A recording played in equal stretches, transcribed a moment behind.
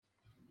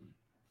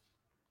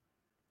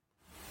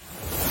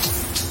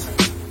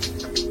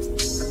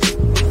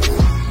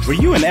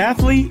you an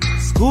athlete,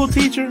 school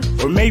teacher,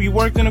 or maybe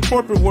worked in the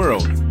corporate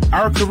world?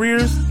 Our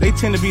careers, they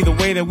tend to be the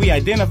way that we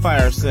identify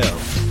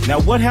ourselves.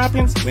 Now, what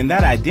happens when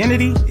that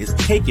identity is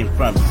taken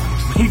from you?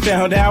 We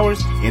found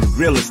ours in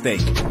real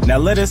estate. Now,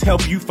 let us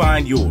help you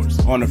find yours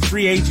on the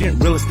Free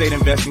Agent Real Estate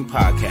Investing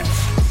Podcast,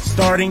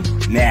 starting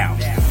now.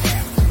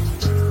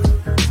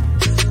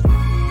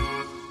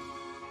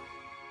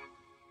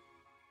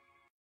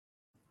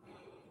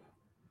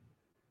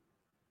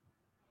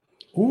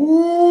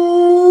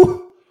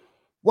 Ooh!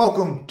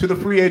 Welcome to the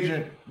Free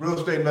Agent Real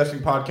Estate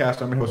Investing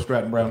Podcast. I'm your host,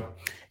 Stratton Brown.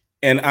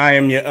 And I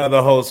am your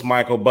other host,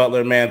 Michael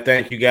Butler. Man,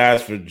 thank you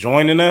guys for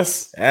joining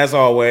us, as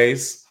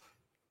always.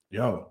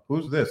 Yo,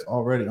 who's this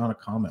already on a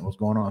comment? What's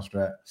going on,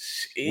 Strat?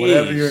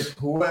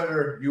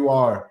 Whoever you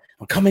are.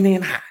 I'm coming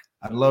in hot.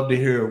 I'd love to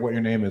hear what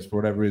your name is. For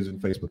whatever reason,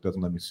 Facebook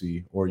doesn't let me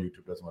see, or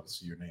YouTube doesn't let us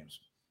see your names.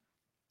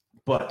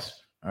 But,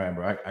 all right,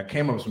 bro, I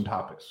came up with some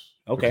topics.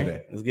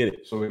 Okay, let's get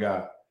it. So we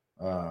got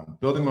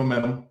building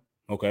momentum.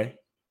 Okay.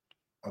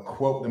 A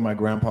quote that my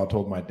grandpa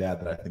told my dad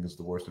that I think is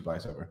the worst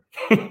advice ever.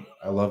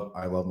 I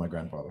love my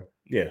grandfather.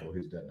 Yeah. Well,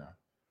 he's dead now.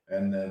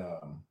 And then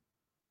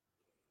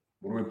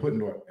what do we put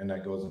into it? And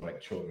that goes into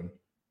like children.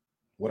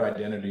 What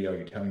identity are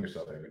you telling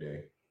yourself every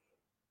day?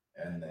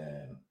 And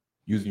then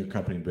using your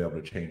company to be able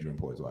to change your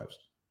employees' lives.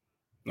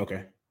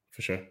 Okay,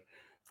 for sure.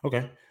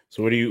 Okay.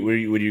 So where do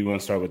you want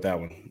to start with that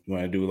one? You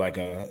want to do like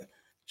a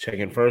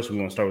check-in first? We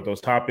want to start with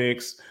those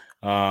topics.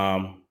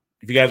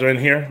 If you guys are in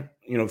here,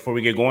 before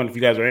we get going, if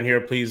you guys are in here,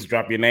 please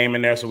drop your name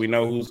in there so we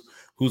know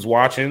who's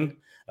watching,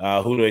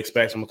 who to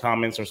expect some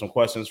comments or some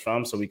questions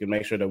from, so we can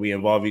make sure that we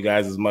involve you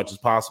guys as much as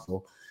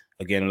possible.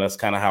 Again, that's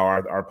kind of how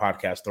our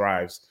podcast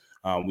thrives.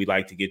 We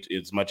like to get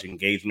as much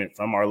engagement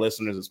from our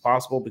listeners as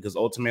possible because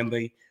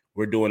ultimately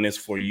we're doing this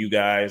for you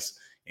guys,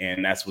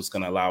 and that's what's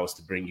going to allow us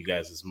to bring you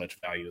guys as much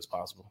value as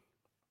possible.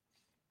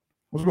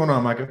 What's going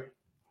on, Micah?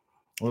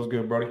 What's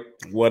good, buddy?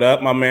 What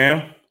up, my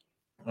man?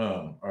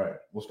 All right,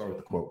 we'll start with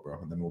the quote, bro,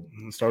 and then we'll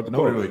start with the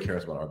nobody quote. really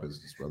cares about our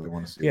business, bro. They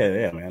want to see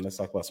Yeah, man. Let's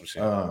talk about some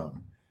shit.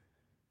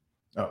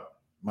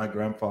 My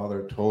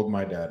grandfather told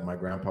my dad, my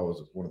grandpa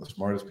was one of the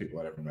smartest people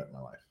I'd ever met in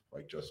my life,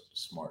 like just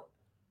smart.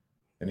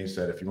 And he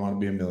said, if you want to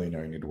be a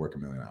millionaire, you need to work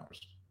 1 million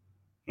hours.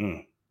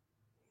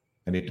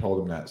 And he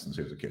told him that since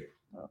he was a kid.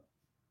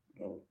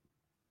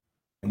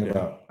 Think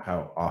about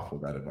how awful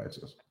that advice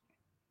is.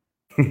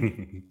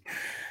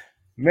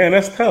 Man,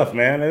 that's tough,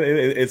 man.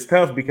 It's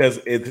tough because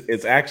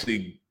it's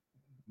actually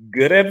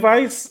good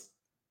advice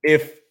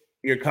if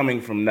you're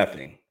coming from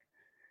nothing.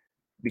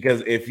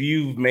 Because if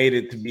you've made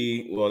it to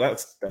be, well,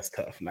 that's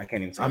tough. And I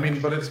can't even say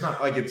that. But it's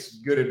not like it's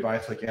good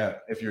advice. Like, yeah,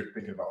 if you're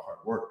thinking about hard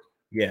work.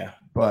 Yeah.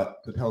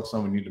 But to tell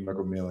someone you need to make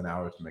 1 million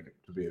hours to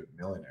be a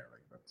millionaire,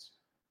 like that's.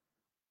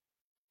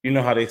 You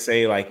know how they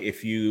say, like,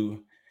 if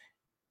you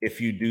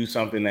do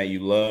something that you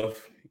love,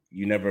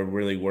 you never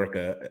really work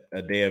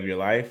a day of your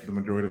life. The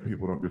majority of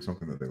people don't do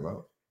something that they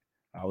love.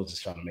 I was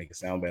just trying to make it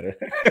sound better.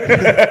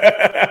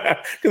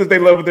 Because if they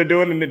love what they're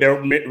doing, and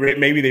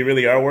maybe they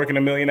really are working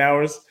 1 million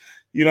hours,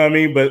 you know what I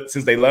mean? But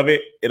since they love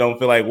it, it don't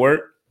feel like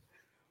work.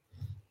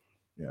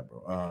 Yeah,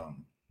 bro.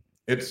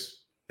 It's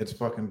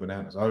fucking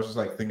bananas. I was just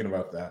like thinking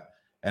about that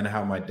and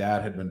how my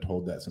dad had been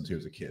told that since he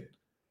was a kid.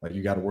 Like,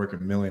 you got to work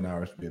 1 million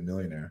hours to be a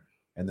millionaire.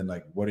 And then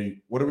like, what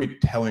are we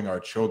telling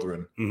our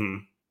children?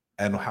 Mm-hmm.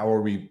 And how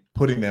are we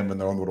putting them in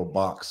their own little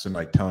box and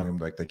like telling them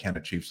like they can't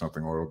achieve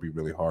something or it'll be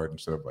really hard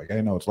instead of like,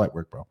 hey, no, it's light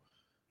work, bro.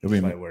 It's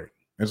light work.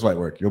 It's light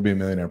work. You'll be a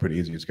millionaire pretty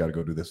easy. You just got to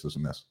go do this,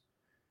 and this.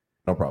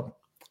 No problem.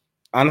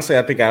 Honestly,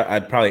 I think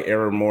I'd probably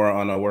err more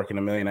on working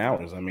 1 million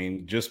hours. I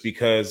mean, just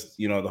because,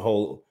 the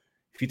whole,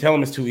 if you tell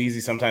them it's too easy,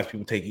 sometimes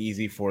people take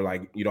easy for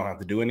like, you don't have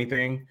to do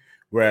anything.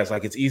 Whereas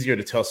like, it's easier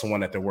to tell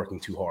someone that they're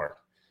working too hard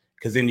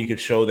because then you can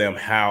show them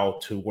how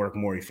to work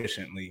more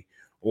efficiently.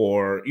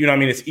 Or,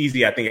 it's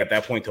easy, I think, at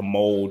that point to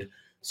mold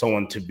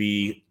someone to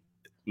be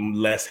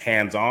less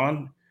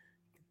hands-on.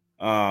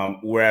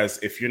 Whereas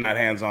if you're not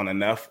hands-on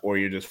enough or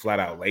you're just flat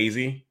out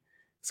lazy,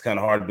 it's kind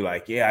of hard to be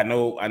like, yeah, I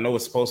know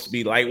it's supposed to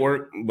be light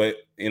work, but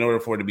in order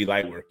for it to be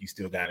light work, you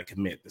still got to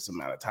commit this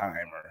amount of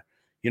time. Or,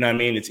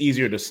 it's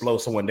easier to slow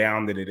someone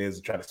down than it is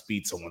to try to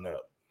speed someone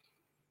up.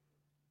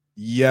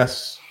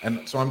 Yes.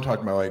 And so I'm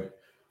talking about like,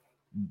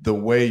 the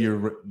way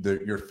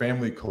your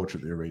family culture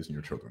that you're raising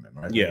your children in,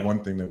 right? Yeah.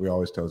 One thing that we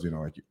always tell is,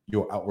 like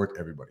you'll outwork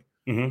everybody.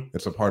 Mm-hmm.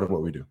 It's a part of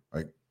what we do.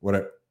 Like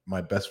my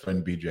best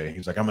friend BJ,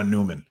 he's like, I'm a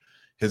Newman.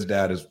 His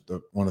dad is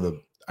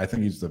I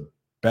think he's the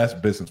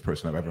best business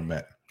person I've ever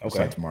met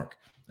besides Mark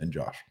and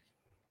Josh.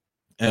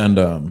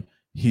 And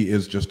he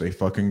is just a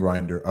fucking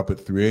grinder up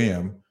at 3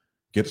 a.m.,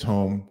 gets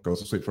home, goes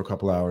to sleep for a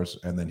couple hours,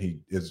 and then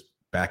he is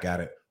back at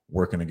it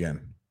working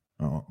again.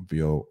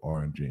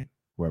 VORNG,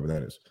 whoever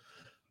that is.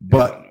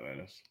 But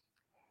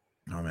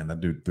oh man,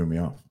 that dude threw me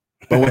off.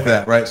 But with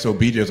that, right? So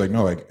BJ is like,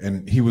 no, like,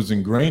 and he was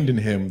ingrained in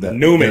him that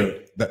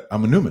Newman. That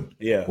I'm a Newman.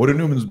 Yeah. What do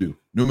Newmans do?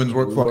 Newmans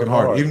work fucking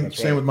hard. Even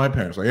same with my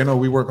parents. Like,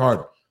 we work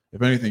hard.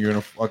 If anything, you're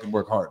gonna fucking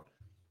work hard.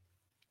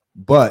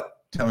 But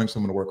telling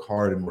someone to work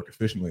hard and work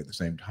efficiently at the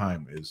same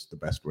time is the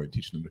best way,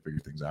 teaching them to figure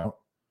things out.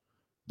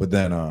 But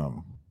then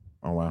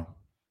Oh wow.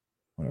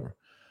 Whatever.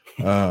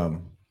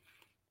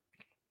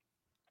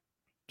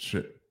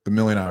 Shit. The $1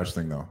 million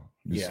thing though.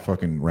 These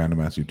fucking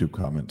random ass YouTube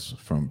comments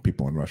from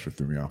people in Russia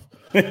threw me off.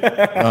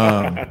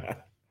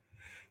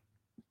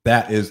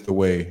 That is the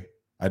way.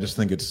 I just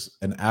think it's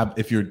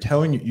if you're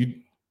telling you,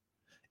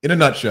 in a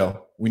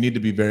nutshell, we need to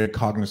be very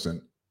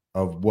cognizant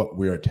of what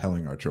we are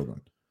telling our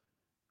children.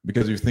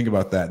 Because if you think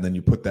about that and then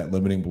you put that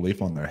limiting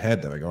belief on their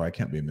head, they're like, oh, I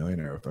can't be a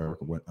millionaire if I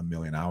work 1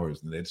 million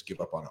hours, and they just give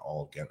up on it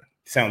altogether.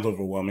 Sounds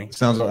overwhelming.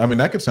 I mean,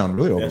 that could sound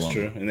really overwhelming. That's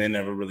true. And they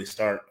never really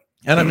start.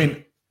 And I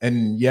mean,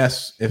 and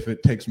yes, if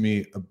it takes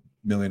me 1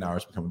 million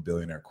hours to become a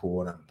billionaire,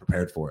 cool, and I'm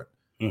prepared for it.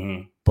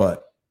 Mm-hmm.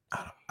 But I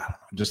don't know,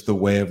 just the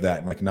way of that,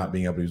 and like not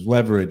being able to use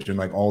leverage and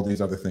like all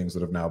these other things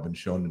that have now been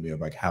shown to me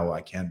of like how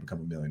I can become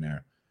a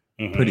millionaire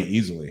pretty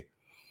easily.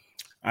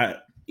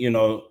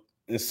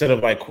 Instead of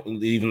like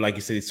even like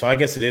you said, so I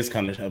guess it is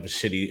kind of a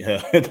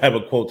shitty type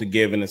of quote to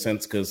give in a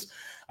sense, because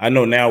I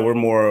know now we're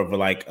more of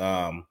like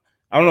I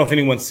don't know if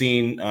anyone's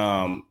seen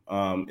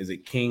is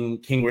it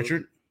King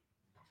Richard?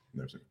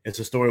 It's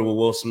a story with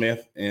Will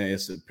Smith, and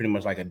it's pretty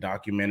much like a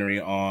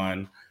documentary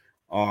on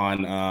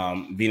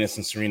Venus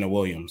and Serena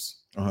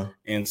Williams.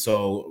 And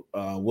so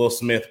Will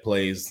Smith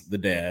plays the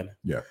dad,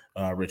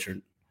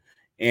 Richard.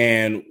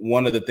 And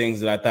one of the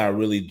things that I thought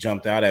really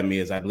jumped out at me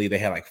is I believe they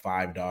had like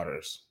 5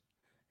 daughters.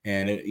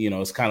 And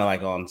it's kind of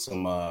like on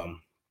some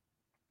on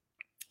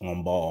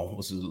Ball.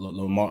 What's his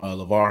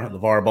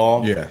LeVar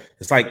Ball? Yeah,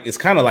 it's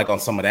kind of like on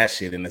some of that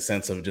shit in the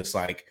sense of just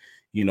like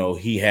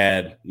he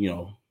had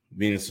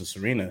Venus and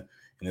Serena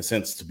in a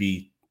sense to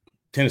be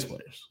tennis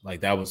players.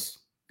 Like that was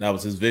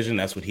his vision.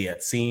 That's what he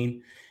had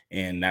seen,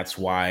 and that's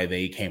why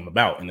they came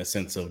about in the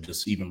sense of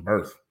just even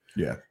birth.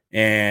 Yeah,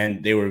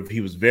 and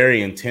he was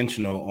very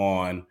intentional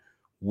on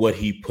what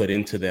he put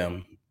into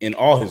them in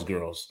all his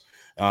girls.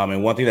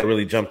 And one thing that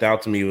really jumped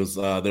out to me was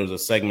there was a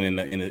segment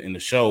in the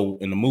show,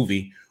 in the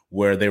movie,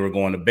 where they were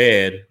going to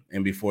bed,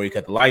 and before he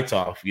cut the lights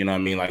off,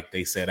 like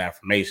they said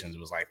affirmations. It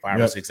was like 5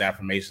 or 6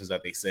 affirmations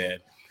that they said.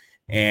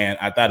 And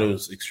I thought it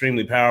was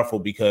extremely powerful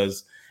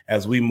because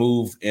as we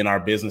move in our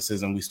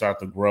businesses and we start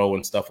to grow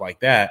and stuff like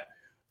that,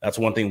 that's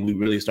one thing we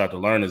really start to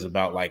learn is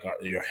about like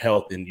your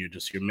health and your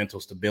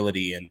mental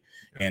stability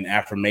and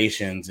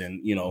affirmations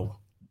and,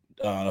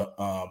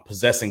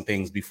 possessing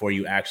things before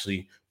you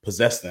actually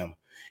possess them.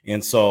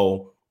 And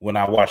so when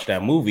I watched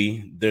that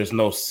movie, there's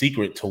no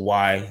secret to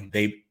why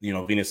they,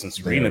 Venus and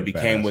Serena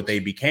became what they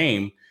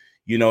became,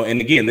 and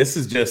again, this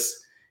is just,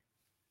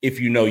 if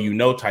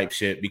type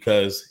shit,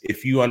 because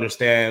if you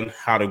understand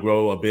how to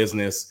grow a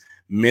business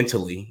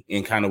mentally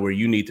and kind of where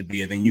you need to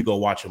be, and then you go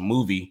watch a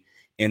movie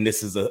and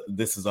this is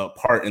a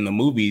part in the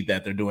movie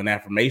that they're doing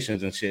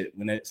affirmations and shit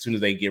as soon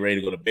as they get ready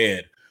to go to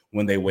bed,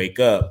 when they wake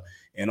up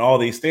and all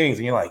these things.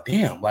 And you're like,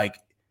 damn, like,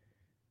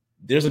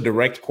 there's a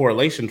direct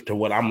correlation to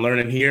what I'm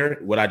learning here,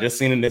 what I just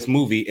seen in this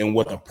movie, and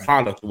what the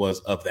product was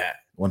of that.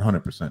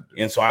 100%.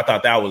 And so I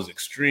thought that was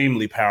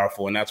extremely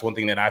powerful. And that's one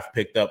thing that I've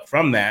picked up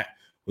from that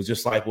was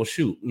just like, well,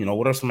 shoot,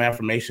 what are some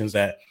affirmations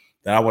that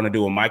I want to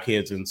do with my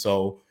kids? And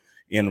so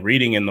in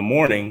reading in the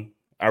morning,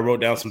 I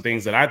wrote down some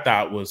things that I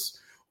thought was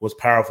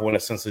powerful in a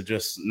sense of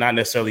just not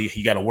necessarily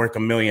you got to work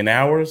 1 million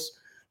hours,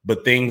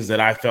 but things that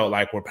I felt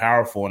like were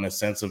powerful in a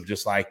sense of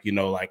just like,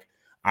 like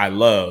I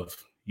love.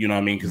 You know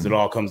what I mean? Because it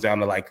all comes down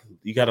to like,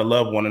 you got to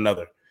love one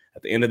another.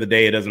 At the end of the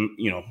day, it doesn't,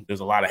 there's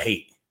a lot of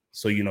hate.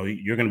 So, you're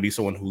going to be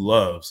someone who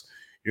loves.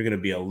 You're going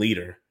to be a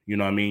leader. You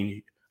know what I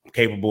mean?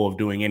 Capable of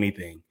doing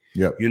anything.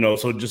 Yeah.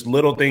 So just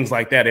little things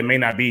like that. It may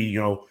not be,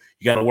 you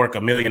got to work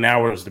 1 million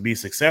hours to be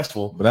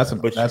successful. But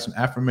that's an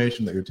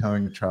affirmation that you're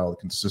telling your child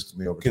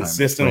consistently over time.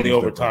 Consistently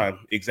over time.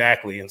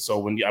 Exactly. And so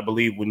when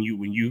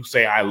you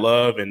say I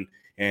love and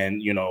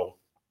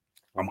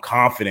I'm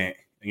confident,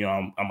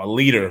 I'm a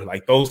leader,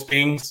 like those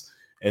things.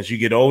 As you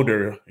get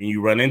older and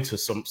you run into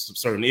some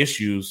certain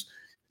issues,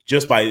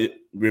 just by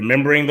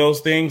remembering those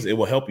things, it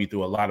will help you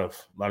through a lot of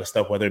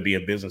stuff, whether it be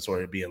in business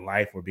or it be in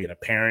life or being a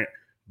parent,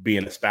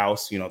 being a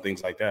spouse,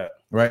 things like that.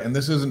 Right. And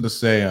this isn't to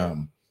say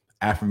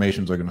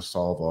affirmations are going to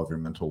solve all of your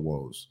mental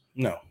woes.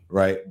 No.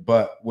 Right.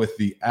 But with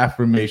the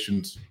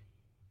affirmations,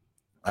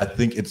 I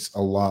think it's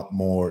a lot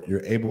more,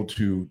 you're able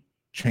to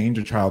change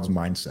a child's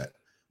mindset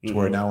to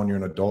where now when you're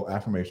an adult,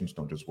 affirmations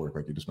don't just work.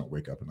 Like you just don't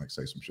wake up and like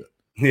say some shit.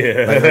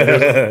 Yeah.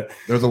 Like,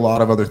 there's a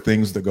lot of other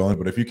things that go in,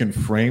 but if you can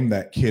frame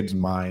that kid's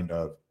mind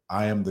of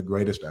I am the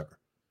greatest ever.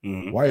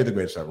 Why are you the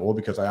greatest ever? Well,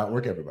 because I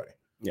outwork everybody.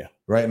 Yeah.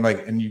 Right.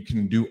 And you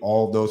can do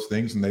all those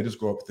things and they just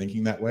grow up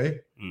thinking that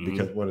way.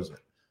 Because what is it?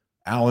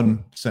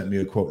 Alan sent me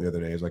a quote the other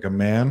day. It's like a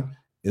man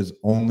is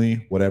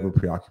only whatever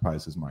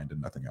preoccupies his mind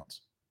and nothing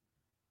else.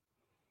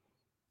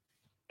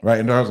 Right.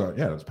 And I was like,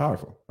 yeah, that's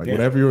powerful. Like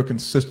whatever you're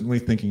consistently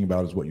thinking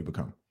about is what you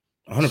become.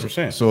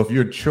 100%. So if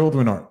your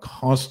children aren't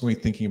constantly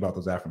thinking about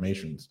those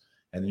affirmations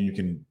and then you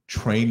can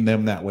train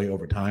them that way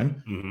over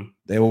time,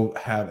 they will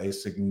have a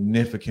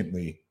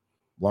significantly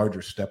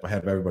larger step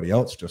ahead of everybody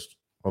else just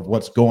of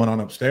what's going on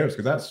upstairs.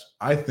 Because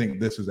I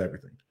think this is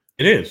everything.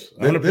 It is.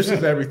 100%. This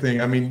is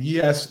everything. I mean,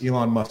 yes,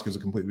 Elon Musk is a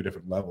completely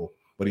different level,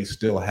 but he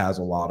still has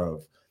a lot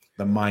of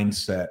the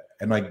mindset,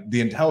 and like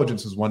the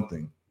intelligence is one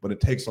thing, but it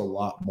takes a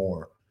lot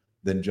more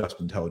than just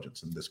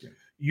intelligence in this game.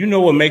 You know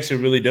what makes it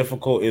really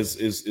difficult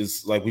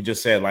is like we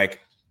just said,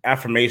 like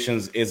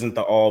affirmations isn't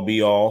the all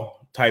be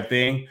all type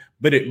thing,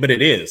 but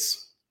it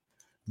is,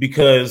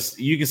 because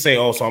you can say,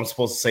 oh, so I'm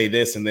supposed to say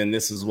this and then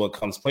this is what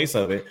comes place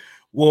of it.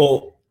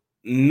 Well,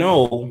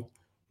 no,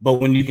 but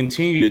when you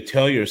continue to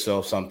tell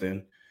yourself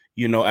something,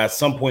 you know, at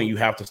some point you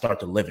have to start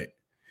to live it.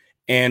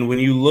 And when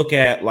you look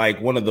at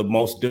like one of the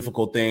most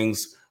difficult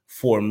things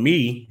for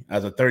me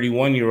as a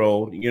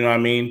 31-year-old, you know what I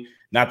mean?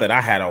 Not that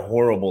I had a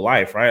horrible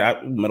life,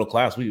 right? Middle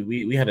class,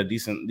 we had a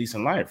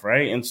decent life,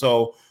 right? And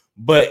so,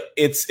 but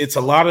it's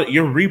a lot of,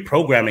 you're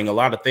reprogramming a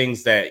lot of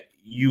things that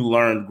you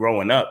learned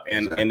growing up.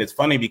 And it's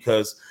funny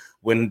because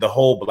when the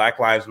whole Black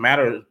Lives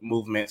Matter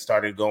movement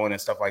started going and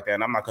stuff like that,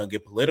 and I'm not going to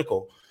get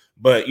political,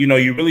 but you know,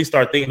 you really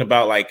start thinking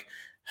about like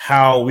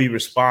how we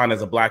respond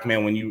as a Black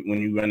man when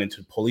you run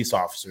into police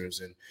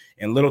officers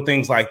and little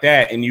things like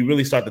that. And you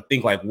really start to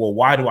think like, well,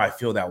 why do I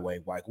feel that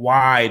way? Like,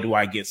 why do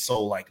I get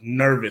so like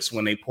nervous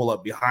when they pull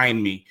up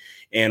behind me?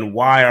 And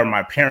why are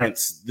my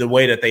parents the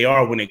way that they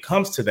are when it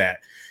comes to that?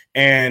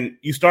 And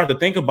you start to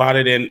think about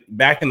it. And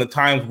back in the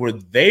times where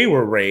they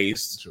were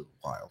raised,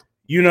 wild.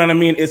 You know what I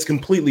mean? It's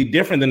completely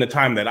different than the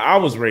time that I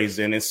was raised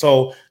in. And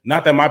so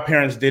not that my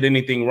parents did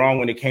anything wrong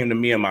when it came to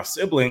me and my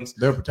siblings.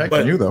 They're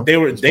protecting you though. They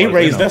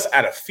raised us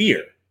out of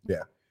fear.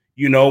 Yeah.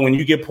 You know, when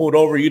you get pulled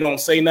over, you don't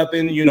say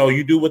nothing. You know,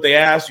 you do what they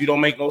ask. You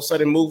don't make no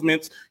sudden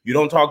movements. You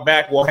don't talk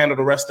back. We'll handle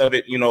the rest of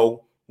it, you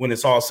know, when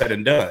it's all said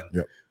and done.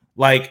 Yep.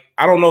 Like,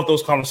 I don't know if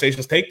those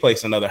conversations take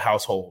place in other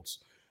households,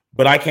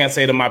 but I can't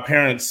say that my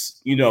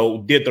parents, you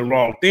know, did the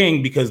wrong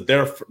thing, because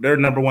their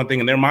number one thing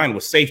in their mind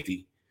was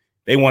safety.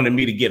 They wanted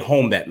me to get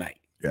home that night.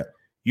 Yeah.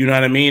 You know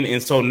what I mean?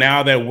 And so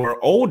now that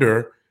we're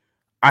older,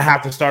 I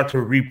have to start to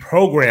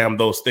reprogram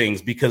those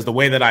things, because the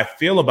way that I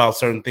feel about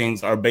certain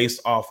things are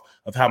based off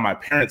of how my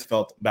parents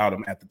felt about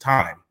them at the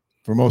time.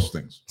 For most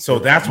things. So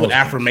that's what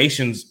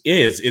affirmations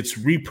is. It's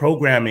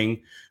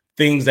reprogramming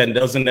things that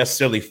doesn't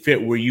necessarily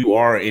fit where you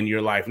are in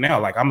your life now.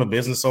 Like, I'm a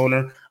business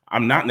owner.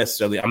 I'm not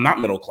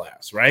middle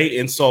class, right?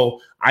 And so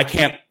I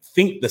can't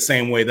think the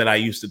same way that I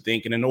used to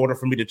think. And in order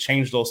for me to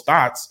change those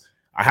thoughts,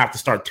 I have to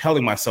start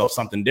telling myself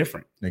something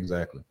different.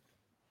 Exactly.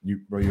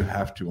 You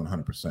have to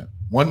 100%.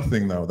 One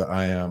thing though that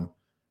I am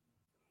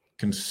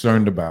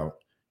concerned about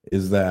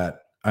is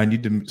that I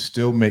need to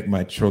still make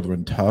my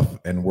children tough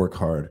and work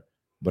hard,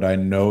 but I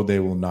know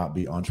they will not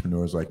be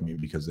entrepreneurs like me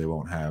because they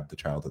won't have the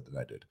childhood that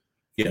I did.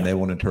 Yeah. And they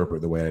won't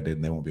interpret the way I did,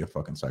 and they won't be a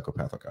fucking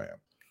psychopath like I am.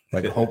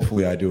 Like,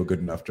 hopefully I do a good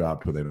enough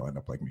job to where they don't end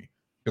up like me.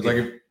 Because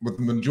like with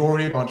the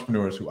majority of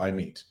entrepreneurs who I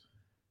meet,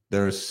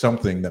 there is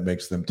something that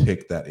makes them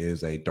tick that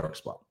is a dark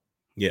spot.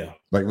 Yeah.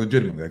 Like,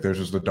 legitimately, like there's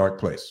just a dark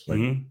place. Like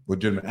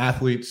legitimate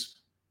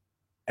athletes,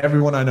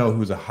 everyone I know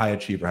who's a high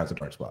achiever has a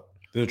dark spot.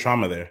 There's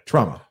trauma there.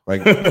 Trauma.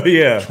 Like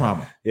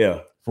trauma.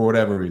 Yeah. For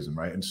whatever reason,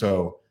 right? And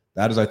so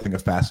that is, I think, a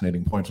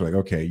fascinating point. So like,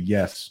 okay,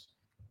 yes,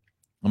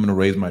 I'm gonna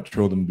raise my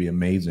children to be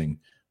amazing,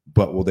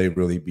 but will they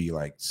really be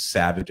like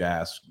savage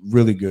ass,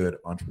 really good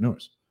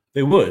entrepreneurs?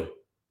 They would.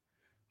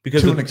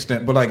 Because to an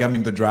extent, but like, I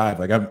mean, the drive,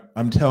 like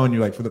I'm telling you,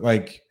 like, for the,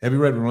 like, have you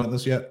read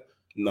Relentless yet?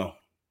 No.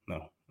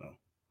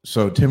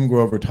 So Tim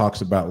Grover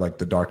talks about like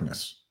the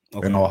darkness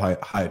and all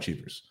high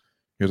achievers.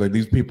 He was like,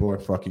 these people are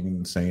fucking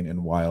insane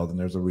and wild, and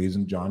there's a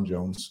reason John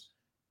Jones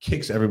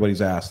kicks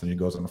everybody's ass and he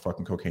goes on a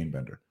fucking cocaine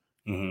bender.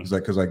 He's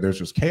like, because like there's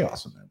just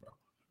chaos in there, bro.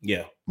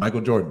 Yeah.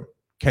 Michael Jordan,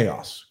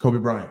 chaos. Kobe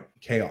Bryant,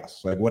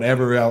 chaos. Like,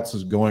 whatever else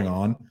is going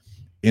on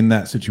in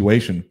that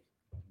situation,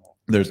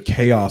 there's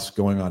chaos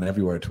going on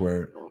everywhere, to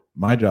where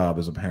my job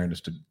as a parent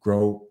is to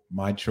grow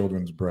my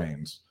children's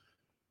brains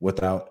with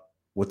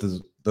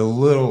the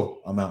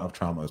little amount of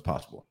trauma as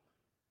possible.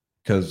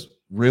 Because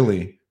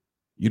really,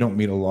 you don't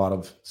meet a lot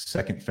of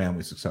second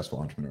family successful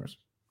entrepreneurs.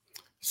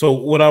 So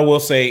what I will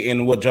say,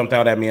 and what jumped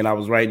out at me, and I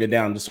was writing it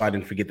down just so I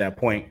didn't forget that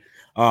point.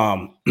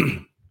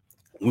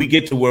 We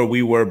get to where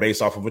we were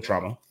based off of a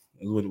trauma.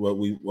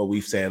 What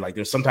we've said, like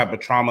there's some type of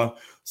trauma,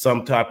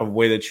 some type of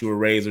way that you were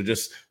raised, or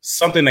just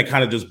something that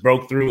kind of just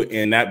broke through,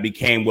 and that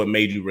became what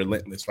made you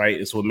relentless, right?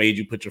 It's what made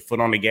you put your foot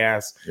on the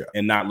gas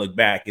and not look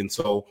back. And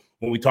so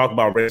when we talk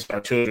about raising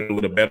our children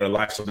with a better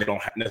life so they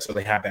don't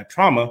necessarily have that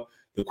trauma,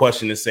 the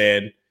question is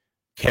said,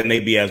 can they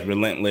be as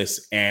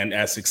relentless and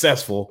as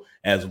successful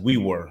as we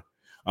were?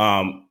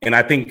 And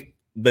I think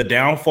the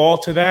downfall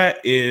to that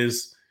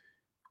is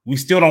we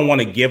still don't want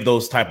to give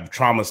those type of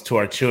traumas to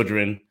our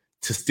children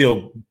to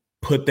still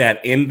put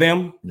that in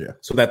them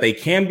so that they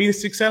can be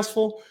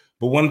successful.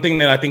 But one thing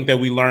that I think that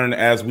we learn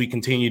as we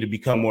continue to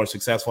become more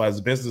successful as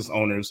business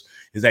owners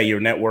is that your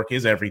network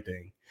is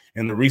everything,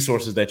 and the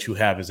resources that you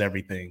have is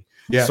everything.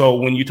 Yeah. So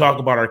when you talk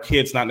about our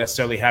kids not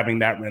necessarily having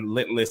that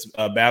relentless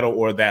battle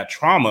or that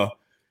trauma,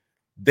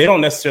 they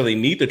don't necessarily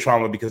need the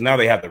trauma because now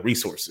they have the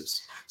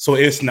resources. So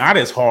it's not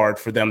as hard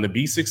for them to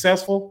be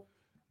successful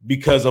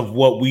because of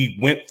what we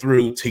went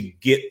through to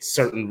get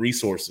certain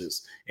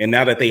resources. And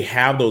now that they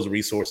have those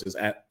resources,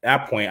 at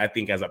that point, I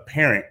think as a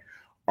parent,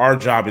 our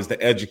job is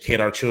to educate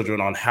our children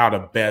on how to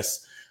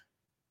best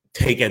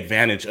take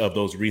advantage of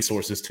those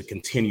resources to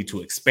continue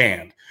to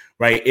expand,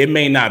 right? It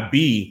may not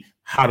be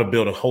how to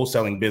build a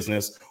wholesaling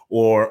business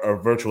or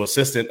a virtual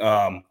assistant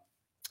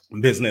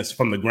business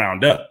from the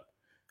ground up.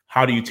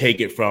 How do you take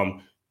it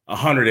from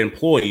 100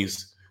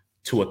 employees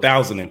to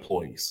 1,000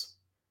 employees?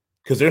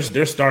 Because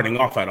they're starting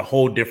off at a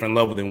whole different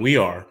level than we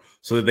are.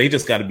 So that they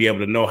just got to be able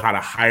to know how to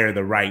hire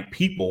the right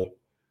people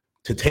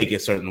to take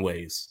it certain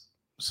ways.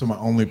 So my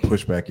only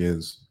pushback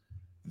is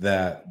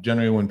that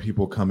generally when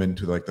people come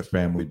into like the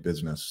family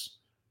business,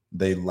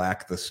 they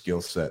lack the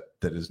skill set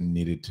that is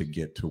needed to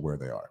get to where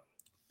they are.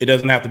 It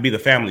doesn't have to be the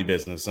family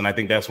business. And I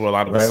think that's where a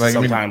lot of us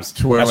sometimes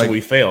that's where we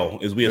fail,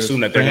 is we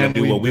assume that they're going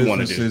to do what we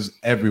want to do.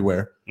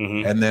 Everywhere.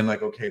 And then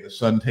like, okay, the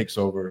son takes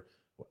over,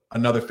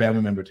 another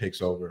family member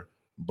takes over,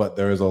 but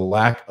there is a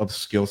lack of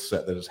skill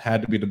set that has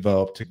had to be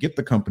developed to get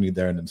the company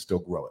there and then still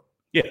grow it.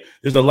 Yeah.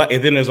 There's a lot.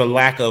 And then there's a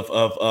lack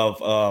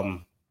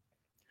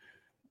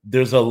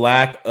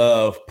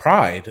of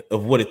pride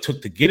of what it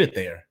took to get it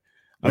there.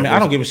 I mean, I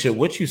don't give a shit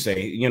what you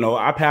say. You know,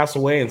 I pass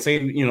away and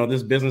say, you know,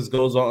 this business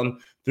goes on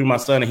through my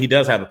son and he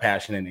does have a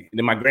passion in it. And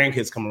then my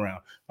grandkids come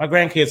around. My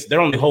grandkids,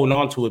 they're only holding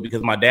on to it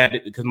because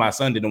my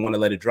son didn't want to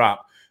let it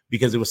drop,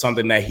 because it was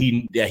something that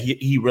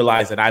he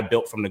realized that I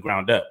built from the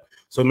ground up.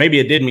 So maybe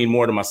it did mean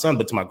more to my son,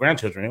 but to my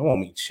grandchildren, it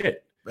won't mean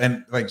shit.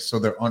 And like, so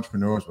they're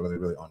entrepreneurs, but are they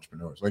really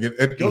entrepreneurs? Like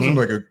it goes into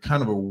like a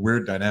kind of a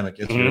weird dynamic.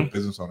 If you're a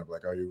business owner,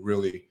 like, are you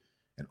really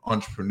an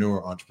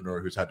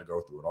entrepreneur who's had to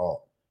go through it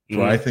all?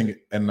 So I think,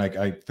 and like,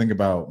 I think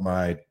about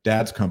my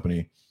dad's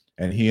company,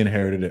 and he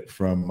inherited it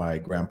from my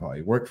grandpa.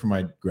 He worked for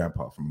my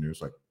grandpa from when he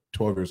was like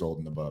 12 years old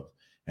and above.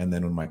 And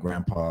then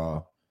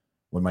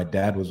when my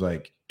dad was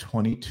like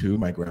 22,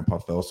 my grandpa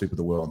fell asleep at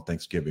the wheel on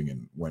Thanksgiving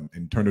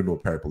and turned into a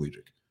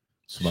paraplegic.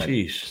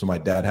 So my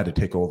dad had to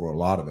take over a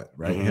lot of it,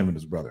 right? Him and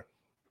his brother.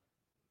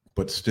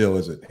 But still,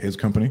 is it his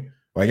company?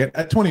 Like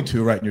at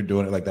 22, right? And you're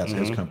doing it like that's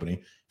his company.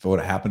 If it would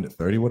have happened at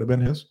 30, would have been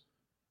his.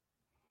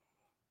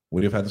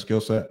 Would he have had the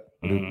skill set?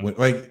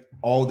 Like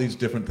all these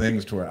different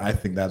things to where I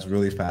think that's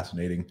really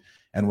fascinating.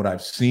 And what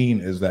I've seen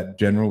is that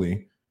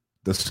generally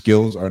the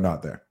skills are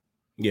not there.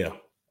 Yeah.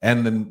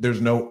 And then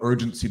there's no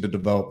urgency to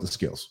develop the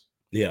skills.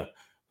 Yeah.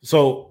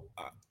 So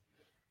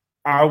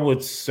I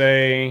would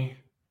say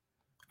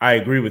I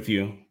agree with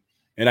you.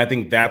 And I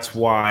think that's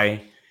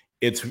why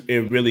it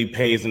really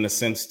pays in the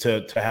sense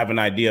to have an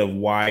idea of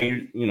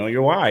why, you know,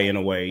 your why in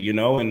a way, you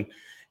know, and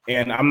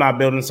I'm not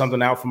building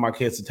something out for my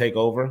kids to take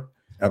over.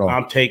 At all.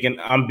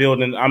 I'm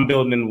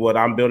building what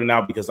I'm building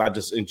out because I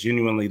just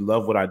genuinely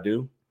love what I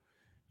do,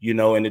 you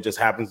know, and it just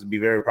happens to be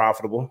very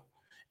profitable.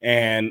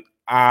 And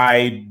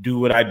I do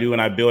what I do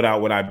and I build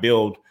out what I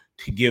build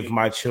to give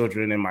my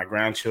children and my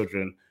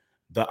grandchildren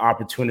the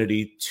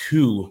opportunity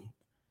to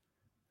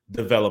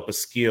develop a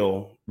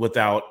skill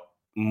without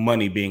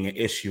money being an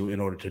issue in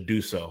order to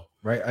do so.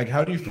 Right. Like,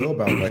 how do you feel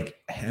about like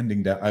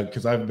handing down?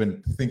 Because I've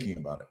been thinking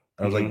about it.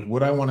 I was like,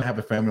 would I want to have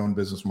a family-owned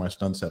business when my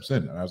son steps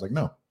in? And I was like,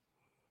 no.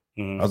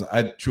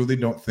 I truly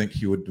don't think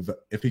he would,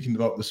 if he can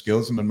develop the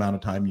skills in an amount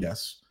of time,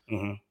 yes.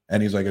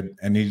 And he's like,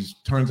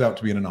 turns out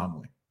to be an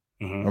anomaly.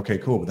 Okay,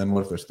 cool. But then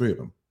what if there's 3 of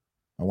them?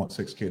 I want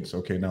 6 kids.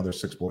 Okay, now there's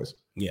 6 boys.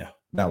 Yeah.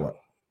 Now what?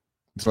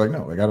 It's like,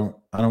 no, like I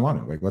don't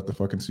want it. Like, let the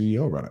fucking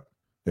CEO run it.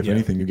 If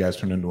anything, you guys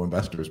turn into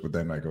investors, but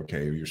then like,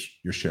 okay,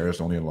 your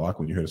shares only unlock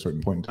when you hit a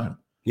certain point in time.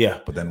 Yeah.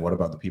 But then what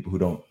about the people who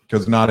don't?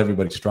 Because not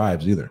everybody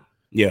strives either.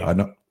 Yeah. I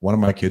know one of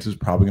my kids is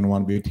probably going to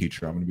want to be a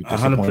teacher. I'm going to be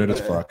disappointed 100%.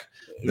 As fuck.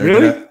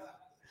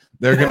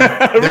 They're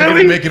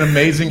gonna make an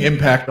amazing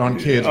impact on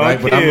kids, right?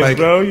 But I'm like,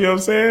 bro, you know what I'm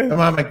saying?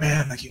 I'm like,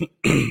 man, like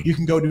you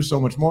can go do so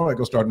much more. Like,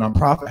 go start a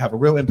nonprofit, have a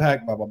real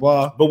impact, blah blah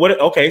blah. But what?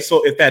 Okay,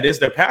 so if that is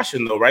their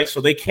passion, though, right?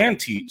 So they can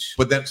teach.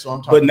 But then, so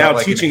I'm talking. But now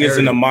about teaching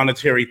isn't a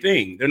monetary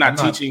thing. They're not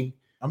teaching.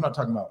 I'm not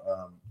talking about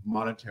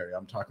monetary.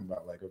 I'm talking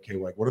about like, okay,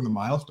 like what are the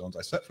milestones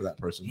I set for that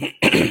person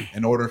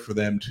in order for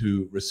them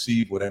to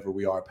receive whatever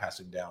we are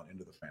passing down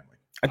into the family?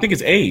 I think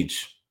it's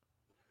age.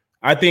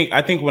 I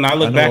think when I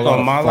look back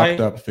on my life,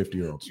 up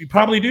 50-year-olds. You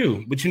probably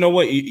do, but you know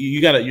what?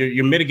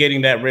 You're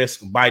mitigating that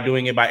risk by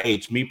doing it by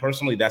age. Me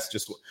personally, that's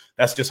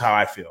just how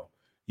I feel.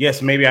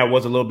 Yes, maybe I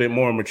was a little bit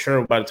more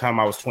mature by the time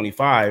I was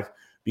 25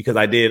 because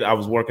I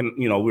was working.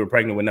 You know, we were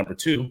pregnant with number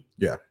 2.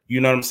 Yeah, you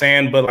know what I'm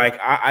saying. But like,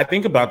 I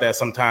think about that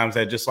sometimes.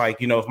 That just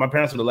like, you know, if my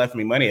parents would have left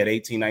me money at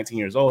 18, 19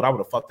 years old, I would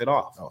have fucked it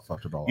off. Oh,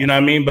 fucked it all. You know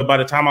what I mean? But by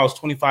the time I was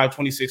 25,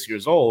 26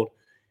 years old,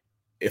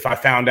 if I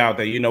found out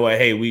that, you know what,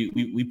 hey,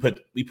 we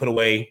put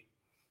away,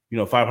 you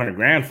know,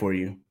 $500,000 for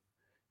you,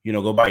 you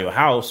know, go buy you a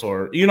house,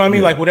 or, you know what I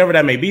mean? Like whatever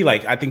that may be,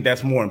 like, I think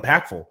that's more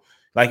impactful.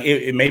 Like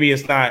maybe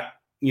it's not,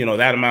 you know,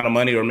 that amount of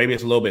money, or maybe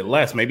it's a little bit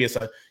less. Maybe it's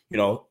you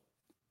know,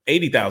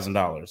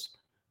 $80,000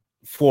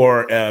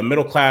 for a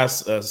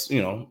middle-class,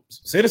 you know,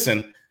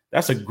 citizen.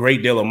 That's a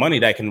great deal of money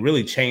that can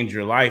really change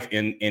your life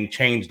and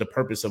change the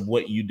purpose of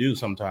what you do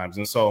sometimes.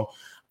 And so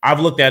I've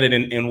looked at it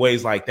in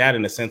ways like that,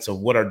 in the sense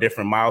of what are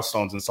different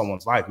milestones in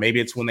someone's life. Maybe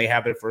it's when they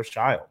have their first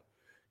child.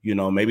 You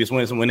know, maybe it's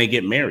when they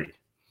get married,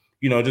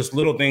 you know, just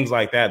little things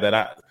like that,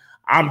 that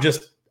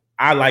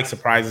I like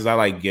surprises. I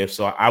like gifts.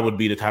 So I would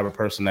be the type of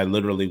person that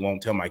literally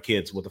won't tell my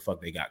kids what the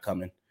fuck they got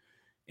coming.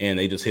 And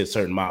they just hit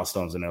certain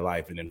milestones in their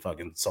life. And then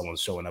fucking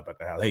someone's showing up at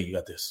the house. Hey, you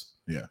got this.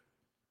 Yeah.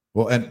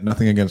 Well, and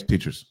nothing against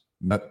teachers.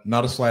 Not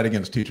a slight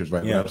against teachers,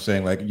 right? Yeah. But I'm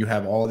saying, like, you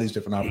have all these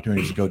different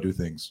opportunities to go do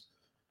things,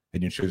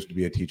 and you choose to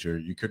be a teacher.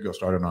 You could go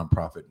start a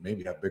nonprofit,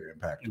 maybe have bigger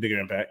impact.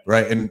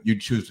 Right? And you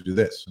choose to do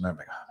this. And I'm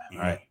like, oh, man,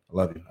 all right, I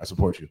love you. I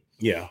support you.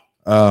 Yeah.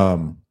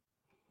 And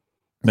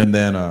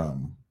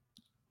then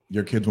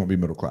your kids won't be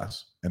middle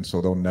class, and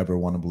so they'll never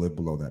want to live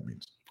below that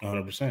means.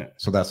 100%.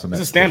 So that's the next.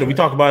 It's a standard. We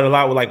talk about it a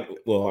lot with, like,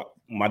 well,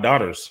 my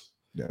daughters.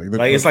 Yeah,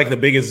 like it's like the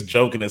biggest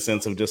joke in the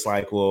sense of just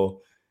like,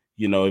 well,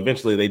 you know,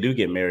 eventually they do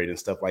get married and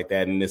stuff like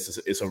that, and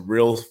it's a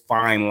real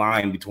fine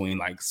line between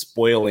like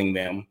spoiling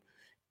them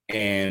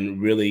and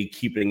really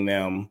keeping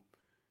them,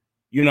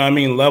 you know what I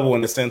mean, level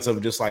in the sense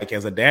of just like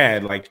as a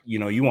dad, like, you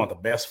know, you want the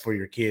best for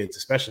your kids,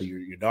 especially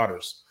your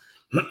daughters.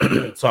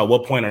 So at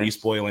what point are you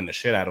spoiling the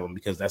shit out of them?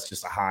 Because that's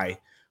just a high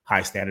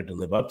standard to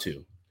live up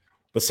to.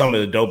 But some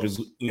of the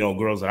dopest, you know,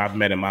 girls that I've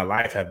met in my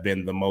life have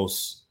been the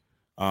most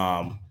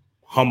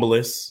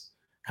humblest,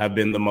 have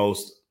been the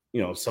most,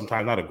 you know,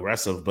 sometimes not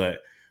aggressive, but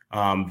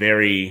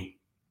very,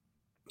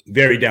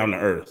 very down to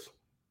earth,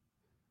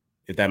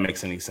 if that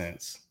makes any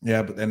sense.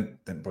 Yeah, but then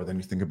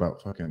you think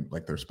about fucking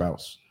like their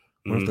spouse.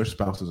 What if their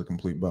spouse is a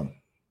complete bum?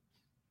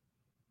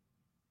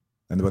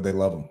 But they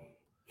love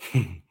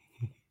them.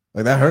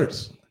 Like that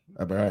hurts.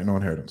 All right, no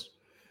inheritance.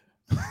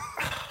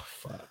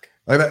 Fuck.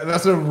 Like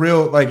that's a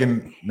real like.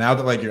 And now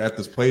that like you're at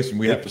this place, and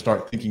we have to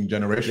start thinking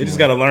generationally. You just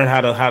got to learn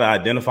how to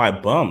identify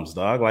bums,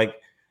 dog. Like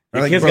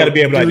your kids got to be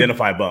able to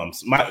identify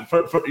bums.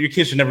 Your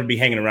kids should never be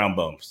hanging around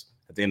bums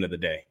at the end of the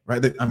day.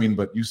 Right. I mean,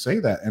 but you say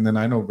that, and then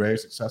I know very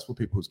successful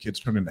people whose kids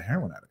turn into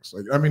heroin addicts.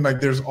 Like, I mean,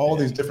 like there's all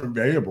these different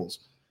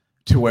variables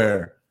to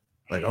where,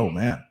 like, oh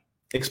man,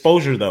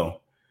 exposure though.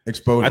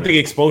 Exposure. I think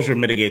exposure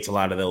mitigates a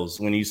lot of those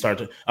when you start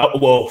to.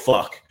 Well,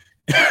 fuck.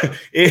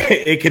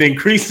 it can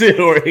increase it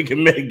or it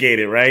can mitigate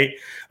it, right?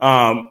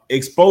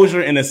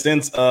 Exposure in a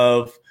sense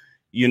of,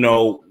 you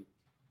know,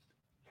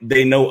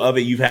 they know of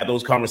it. You've had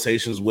those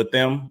conversations with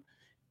them,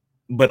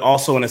 but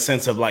also in a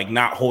sense of like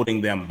not holding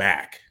them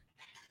back,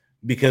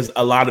 because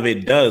a lot of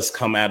it does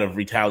come out of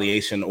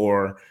retaliation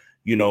or,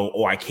 you know,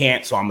 oh, I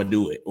can't, so I'm gonna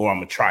do it, or I'm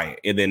gonna try it,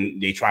 and then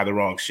they try the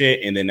wrong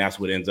shit, and then that's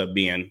what ends up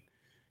being,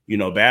 you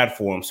know, bad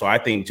for them. So I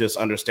think just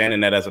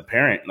understanding that as a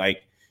parent,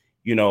 like,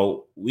 you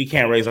know, we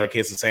can't raise our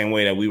kids the same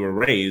way that we were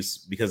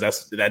raised, because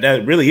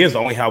that really is the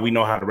only how we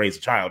know how to raise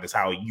a child is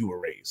how you were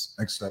raised.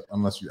 Except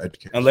unless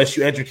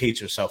you educate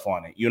yourself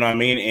on it. You know what I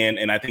mean?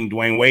 And I think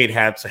Dwayne Wade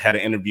had an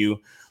interview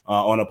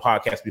on a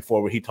podcast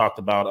before where he talked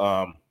about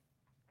how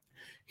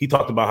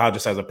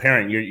just as a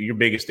parent, your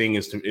biggest thing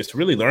is to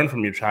really learn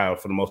from your child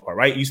for the most part,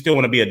 right? You still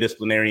want to be a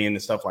disciplinarian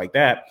and stuff like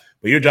that,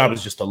 but your job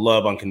is just to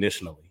love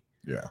unconditionally.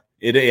 Yeah.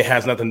 It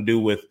has nothing to do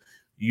with,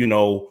 you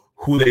know,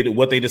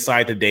 what they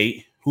decide to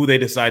date, who they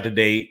decide to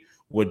date,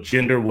 what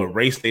gender, what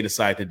race they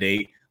decide to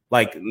date.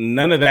 Like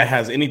none of that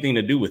has anything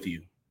to do with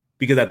you,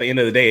 because at the end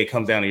of the day, it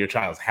comes down to your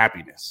child's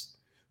happiness.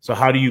 So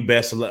how do you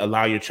best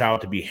allow your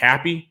child to be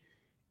happy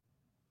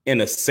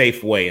in a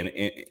safe way, in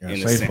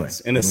a sense,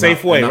 in a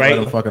safe way, right?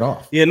 Not to fuck it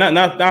off. Yeah,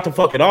 not to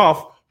fuck it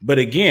off. But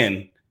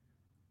again,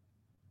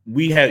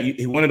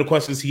 one of the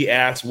questions he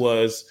asked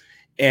was,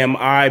 am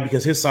I,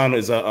 because his son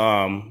is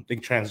I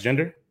think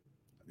transgender.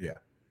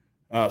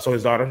 Yeah. So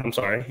his daughter, I'm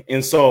sorry.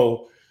 And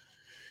so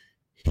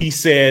he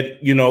said,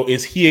 you know,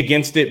 is he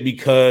against it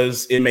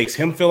because it makes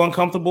him feel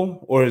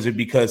uncomfortable, or is it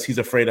because he's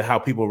afraid of how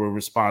people will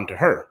respond to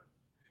her?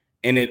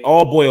 And it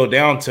all boiled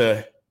down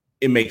to,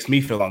 it makes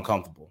me feel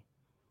uncomfortable.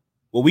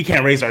 Well, we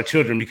can't raise our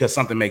children because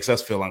something makes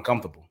us feel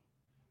uncomfortable.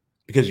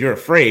 Because you're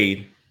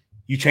afraid,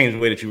 you change the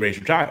way that you raise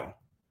your child.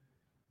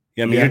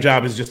 You know what I mean? Yeah. Your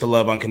job is just to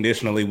love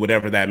unconditionally,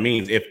 whatever that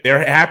means. If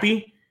they're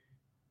happy,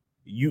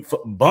 you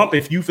bump.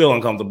 If you feel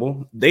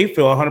uncomfortable, they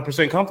feel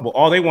 100% comfortable.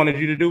 All they wanted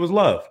you to do was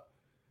love.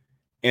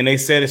 And they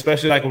said,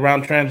 especially like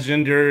around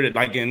transgender,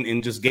 like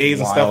in just gays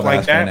and stuff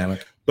like that.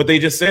 Dynamic. But they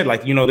just said,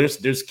 like, you know,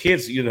 there's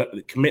kids, you know,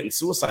 committing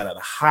suicide at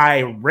a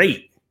high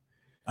rate.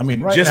 I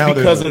mean, right just now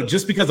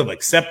because of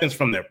acceptance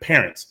from their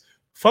parents.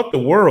 Fuck the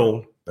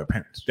world.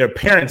 Their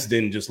parents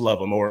didn't just love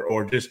them,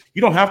 or just,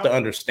 you don't have to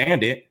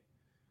understand it,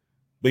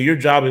 but your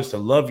job is to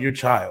love your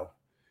child.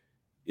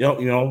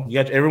 You know,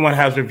 everyone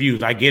has their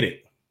views. I get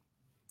it.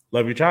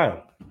 Love your child.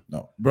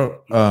 No,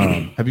 bro.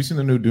 Have you seen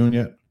the new Dune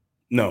yet?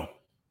 No.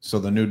 So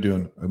the new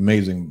Dune,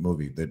 amazing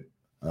movie that,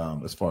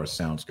 as far as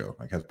sounds go,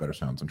 like has better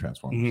sounds than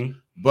Transformers.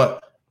 Mm-hmm.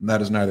 But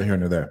that is neither here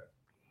nor there.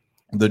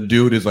 The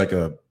dude is like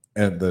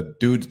and the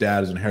dude's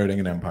dad is inheriting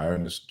an empire,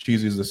 and as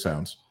cheesy as this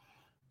sounds,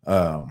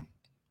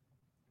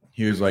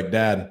 he was like,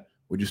 "Dad,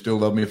 would you still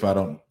love me if I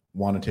don't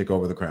want to take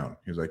over the crown?"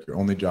 He was like, "Your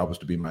only job is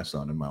to be my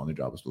son, and my only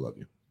job is to love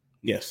you."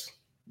 Yes.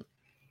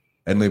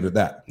 And leave it at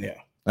that. Yeah.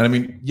 And I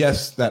mean,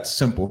 yes, that's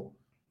simple,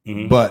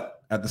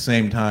 but at the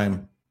same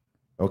time,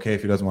 okay,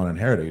 if he doesn't want to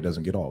inherit it, he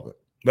doesn't get all of it.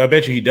 But I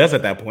bet you he does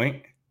at that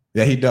point.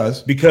 Yeah, he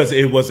does. Because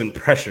it wasn't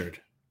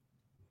pressured.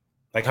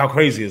 Like, how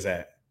crazy is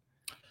that?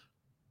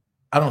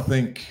 I don't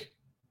think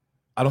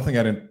I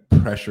didn't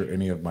pressure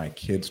any of my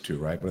kids to,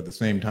 right? But at the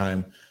same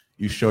time,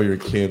 you show your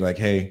kid like,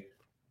 hey,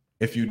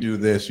 if you do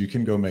this, you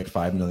can go make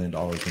 $5 million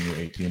when you're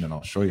 18, and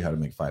I'll show you how to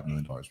make $5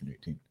 million when you're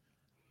 18.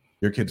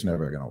 Your kid's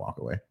never gonna walk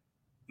away.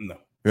 No.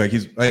 Like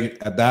he's like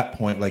at that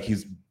point, like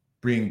he's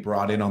being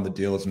brought in on the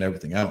deals and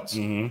everything else.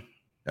 Mm-hmm.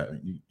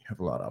 You have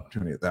a lot of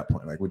opportunity at that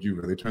point. Like, would you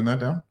really turn that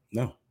down?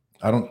 No.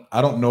 I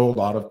don't know a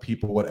lot of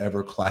people,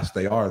 whatever class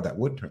they are, that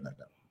would turn that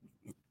down.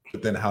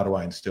 But then how do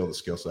I instill the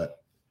skill set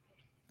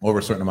over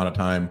a certain amount of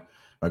time?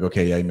 Like,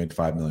 okay, yeah, you made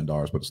 $5 million,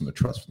 but it's in the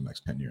trust for the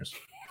next 10 years.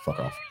 Fuck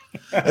off.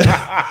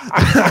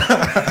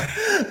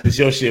 It's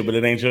your shit, but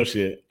it ain't your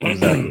shit.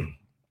 Exactly.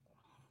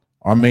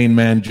 Our main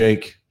man,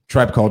 Jake,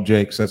 Tribe Called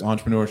Jake, says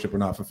entrepreneurship or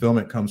not,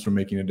 fulfillment comes from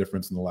making a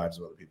difference in the lives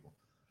of other people.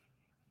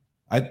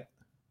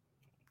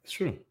 It's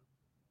true.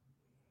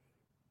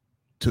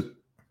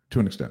 To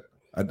an extent.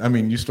 I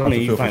mean, you start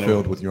to feel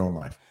fulfilled with your own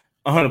life.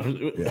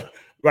 100%. Yeah.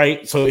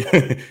 Right. So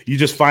you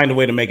just find a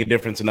way to make a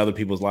difference in other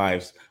people's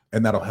lives.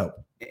 And that'll help.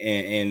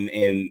 And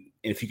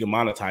if you can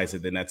monetize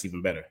it, then that's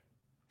even better.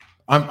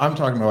 I'm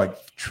talking about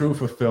like true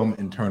fulfillment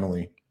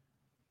internally.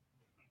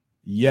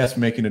 Yes,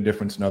 making a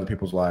difference in other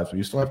people's lives, but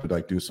you still have to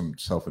like do some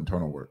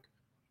self-internal work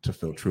to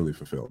feel truly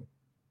fulfilled.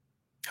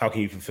 How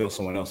can you fulfill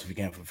someone else if you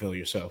can't fulfill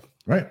yourself?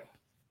 Right.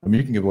 I mean,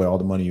 you can give away all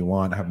the money you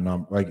want, have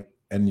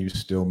and you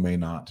still may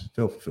not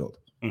feel fulfilled.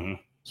 Mm-hmm.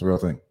 It's a real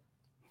thing.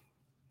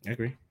 I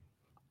agree.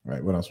 All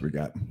right. What else we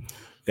got?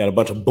 Got a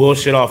bunch of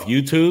bullshit off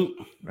YouTube.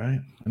 Right.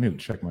 I need to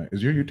check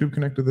is your YouTube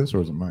connected to this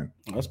or is it mine?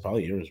 That's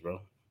probably yours,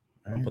 bro.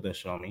 Right. Don't put that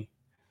shit on me.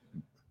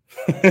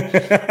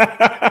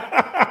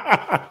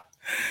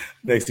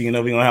 Next thing you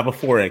know, we're gonna have a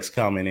Forex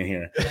comment in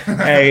here.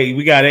 Hey,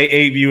 we got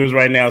eight viewers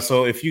right now.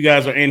 So if you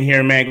guys are in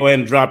here, man, go ahead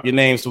and drop your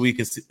name so we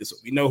can see, so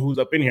we know who's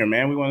up in here,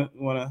 man. We want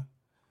to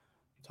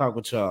talk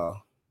with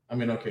y'all. I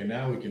mean, okay,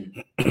 now we can.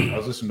 I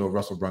was listening to a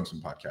Russell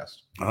Brunson podcast.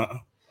 Uh-huh.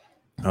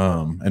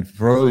 And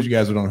for all of you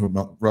guys who don't know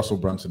who Russell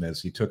Brunson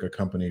is, he took a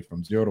company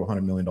from $0 to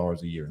 $100 million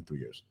a year in 3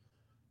 years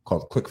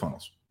called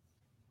ClickFunnels,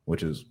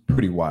 which is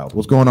pretty wild.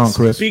 What's going on,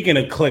 Chris? Speaking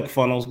of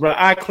ClickFunnels, bro,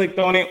 I clicked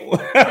on it.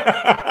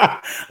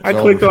 I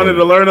clicked on it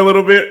to learn a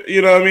little bit,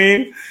 you know what I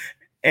mean?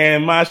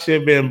 And my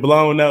shit been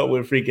blown up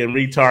with freaking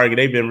retarget.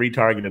 They've been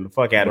retargeting the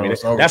fuck out of me.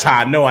 That's how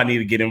I know I need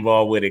to get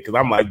involved with it, because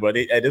I'm like, bro,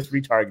 this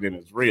retargeting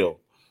is real.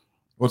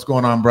 What's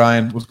going on,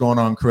 Brian? What's going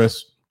on,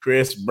 Chris?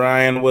 Chris,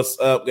 Brian, what's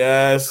up,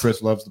 guys?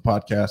 Chris loves the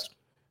podcast.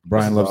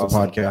 Brian loves the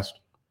podcast.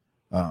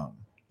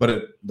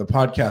 But the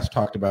podcast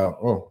talked about,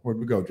 where'd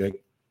we go,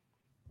 Jake?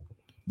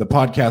 The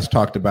podcast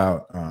talked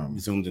about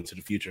zoomed into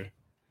the future.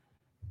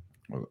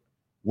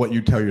 What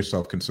you tell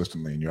yourself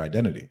consistently in your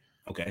identity.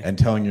 Okay. And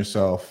telling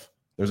yourself,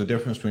 there's a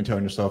difference between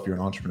telling yourself you're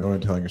an entrepreneur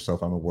and telling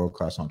yourself I'm a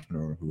world-class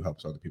entrepreneur who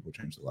helps other people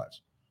change their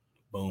lives.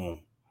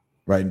 Boom.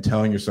 Right. And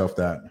telling yourself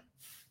that,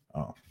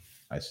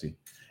 I see.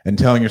 And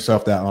telling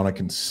yourself that on a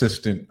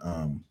consistent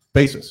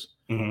basis,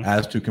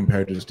 as to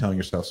compared to just telling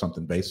yourself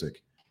something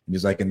basic. And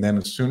he's like, and then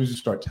as soon as you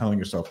start telling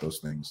yourself those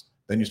things,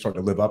 then you start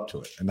to live up to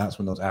it. And that's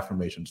when those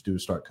affirmations do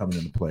start coming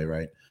into play,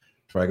 right?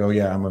 So I go,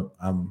 yeah,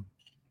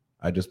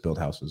 I just build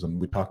houses. And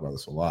we talk about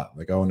this a lot.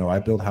 Like, oh no, I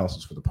build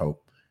houses for the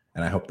Pope,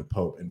 and I hope the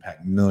Pope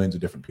impact millions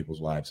of different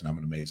people's lives, and I'm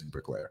an amazing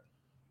bricklayer.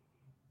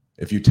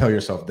 If you tell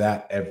yourself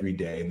that every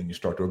day, and then you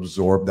start to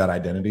absorb that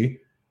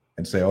identity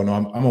and say, oh no,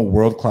 I'm a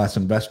world-class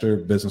investor,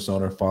 business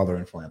owner, father,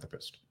 and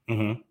philanthropist.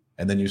 And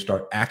then you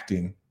start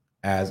acting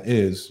as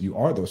is, you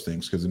are those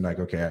things, because I'm like,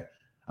 okay,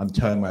 I'm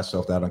telling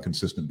myself that on a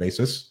consistent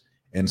basis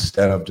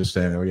instead of just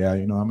saying, oh yeah,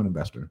 I'm an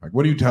investor. Like,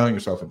 what are you telling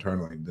yourself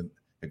internally? And then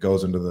it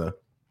goes into the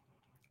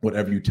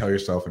whatever you tell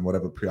yourself and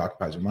whatever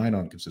preoccupies your mind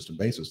on a consistent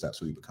basis, that's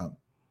who you become.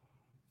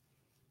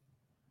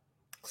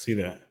 See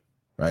that.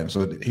 Right. And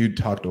so he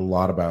talked a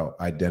lot about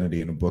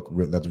identity in a book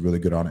that's really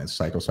good on it. It's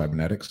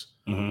Psycho-Cybernetics.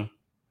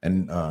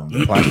 And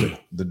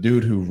the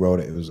dude who wrote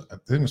it, I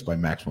think it's by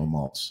Maxwell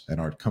Maltz,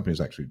 and our company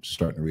is actually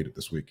starting to read it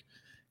this week.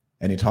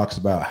 And he talks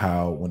about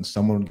how when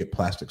someone would get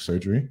plastic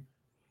surgery,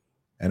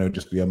 and it would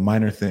just be a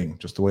minor thing,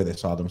 just the way they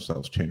saw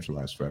themselves change their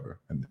lives forever,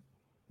 and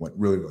went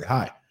really, really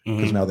high.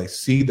 Because now they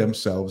see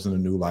themselves in a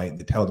new light, and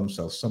they tell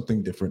themselves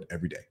something different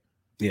every day.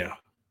 Yeah.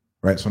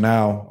 Right. So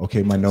now,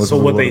 okay, my nose. So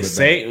what they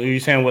say, are you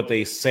saying what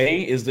they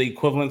say is the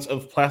equivalence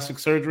of plastic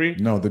surgery?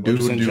 No, the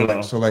dude would do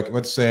like, so like,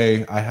 let's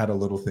say I had a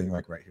little thing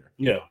like right here.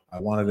 Yeah.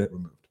 I wanted it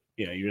removed.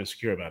 Yeah. You're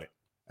insecure about it.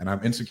 And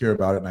I'm insecure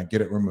about it, and I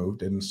get it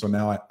removed. And so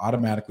now I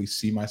automatically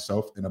see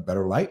myself in a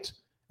better light,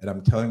 and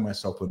I'm telling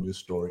myself a new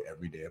story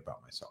every day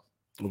about myself.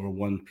 Over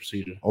one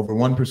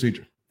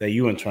procedure. That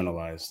you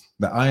internalized.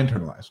 That I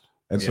internalized.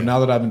 And so now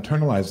that I've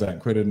internalized that and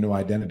created a new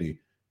identity,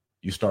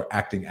 you start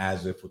acting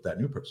as if with that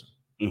new person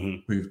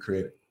who you've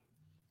created.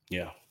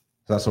 Yeah.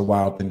 So that's a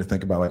wild thing to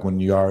think about. Like when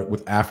you are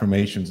with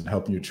affirmations and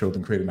helping your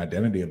children create an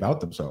identity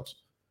about themselves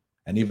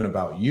and even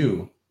about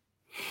you,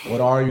 what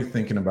are you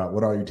thinking about?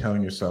 What are you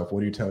telling yourself?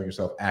 What are you telling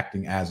yourself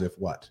acting as if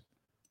what?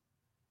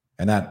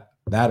 And that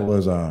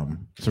was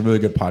it's a really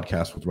good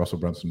podcast with Russell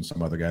Brunson and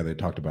some other guy they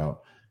talked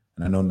about.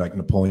 And I know like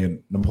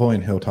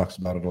Napoleon Hill talks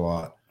about it a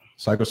lot.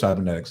 Psycho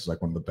Cybernetics is like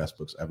one of the best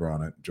books ever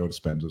on it. Joe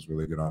Dispenza is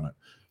really good on it.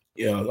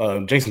 Yeah,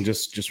 Jason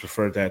just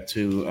referred that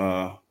to.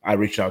 I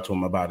reached out to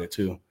him about it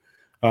too,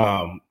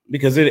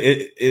 because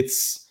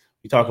it's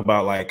we talk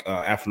about like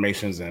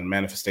affirmations and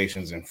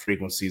manifestations and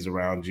frequencies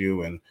around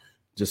you, and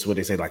just what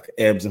they say, like the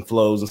ebbs and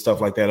flows and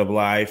stuff like that of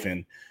life,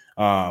 and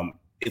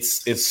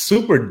it's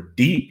super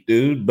deep,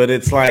 dude. But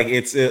it's like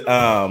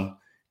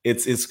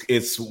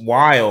it's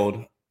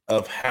wild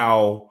of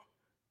how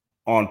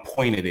on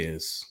point it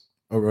is.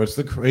 Oh, it's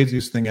the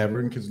craziest thing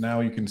ever, because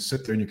now you can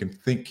sit there and you can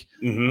think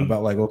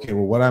about like, okay,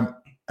 well,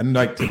 and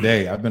like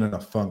today, I've been in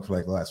a funk for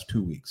like the last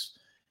 2 weeks,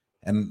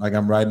 and like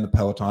I'm riding the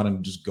Peloton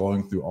and just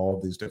going through all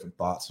of these different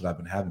thoughts that I've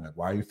been having. Like,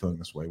 why are you feeling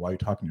this way? Why are you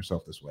talking to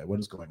yourself this way? What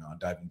is going on?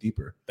 Diving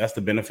deeper. That's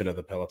the benefit of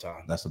the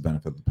Peloton. That's the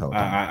benefit of the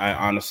Peloton. I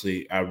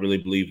honestly, I really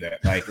believe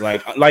that.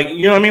 Like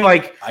you know what I mean?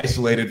 Like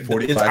isolated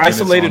 45. It's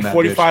isolated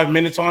 45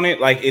 minutes on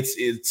it. Like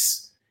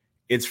it's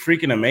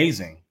freaking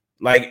amazing.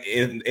 Like,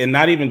 and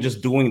not even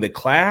just doing the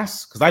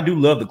class, because I do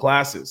love the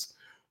classes,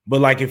 but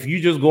like if you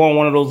just go on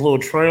one of those little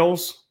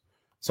trails,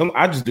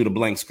 I just do the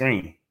blank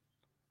screen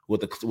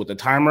with the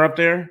timer up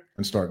there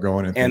and start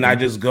going, and I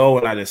just go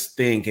and I just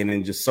think, and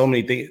then just so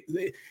many things.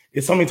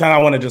 It's so many times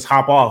I want to just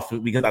hop off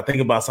because I think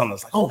about something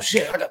that's like, oh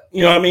shit,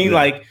 you know what I mean? Yeah.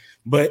 Like,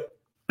 but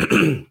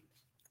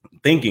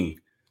thinking.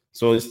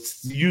 So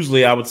it's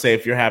usually, I would say,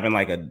 if you're having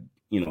like a,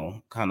 you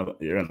know, kind of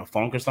you're in a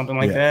funk or something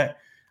like that,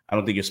 I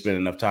don't think you're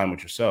spending enough time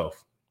with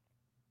yourself.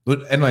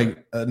 But and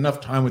like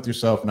enough time with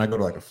yourself, and I go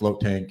to like a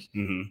float tank.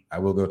 I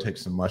will go take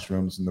some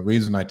mushrooms, and the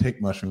reason I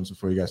take mushrooms,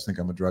 before you guys think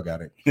I'm a drug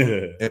addict,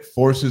 it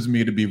forces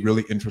me to be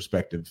really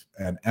introspective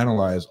and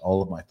analyze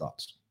all of my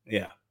thoughts.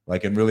 Yeah,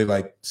 like, and really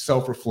like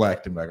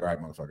self-reflect and be like, all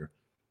right, motherfucker,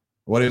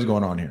 what is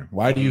going on here?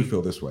 Why do you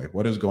feel this way?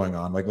 What is going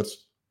on? Like,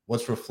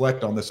 let's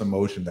reflect on this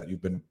emotion that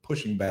you've been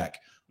pushing back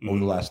over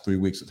the last 3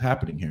 weeks. That's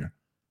happening here.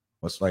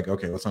 Let's like,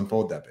 okay, let's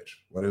unfold that bitch.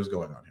 What is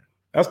going on here?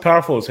 That's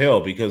powerful as hell,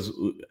 because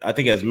I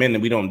think as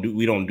men we don't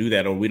do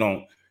that, or we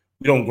don't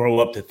grow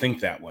up to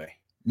think that way.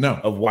 No,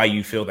 of why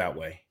you feel that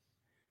way.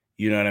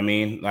 You know what I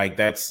mean? Like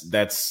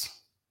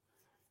that's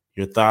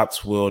your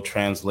thoughts will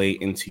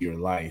translate into your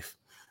life.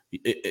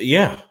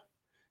 Yeah,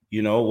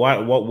 you know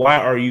why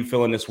are you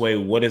feeling this way?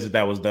 What is it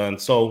that was done?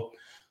 So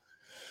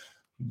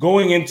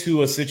going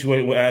into a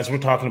situation, as we're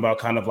talking about,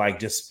 kind of like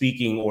just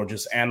speaking or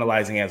just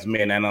analyzing as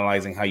men,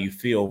 analyzing how you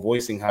feel,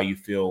 voicing how you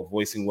feel,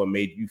 voicing what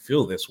made you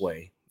feel this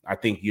way. I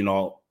think, you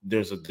know,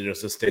 there's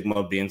a stigma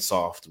of being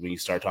soft when you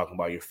start talking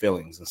about your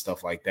feelings and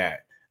stuff like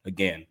that.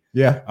 Again,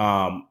 yeah.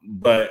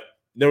 But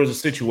there was a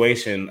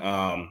situation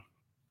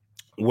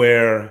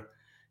where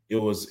it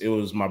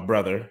was my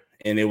brother,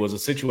 and it was a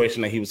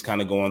situation that he was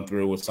kind of going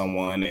through with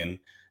someone, and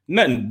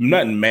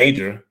nothing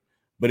major,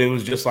 but it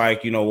was just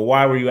like, you know, well,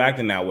 why were you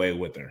acting that way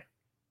with her?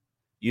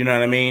 You know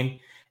what I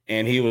mean?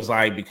 And he was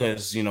like,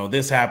 because, you know,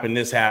 this happened,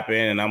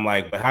 and I'm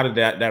like, but how did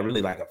that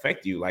really like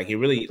affect you? Like, it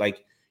really,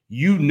 like,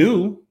 you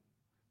knew,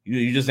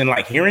 you just didn't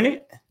like hearing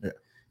it. Yeah.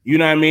 You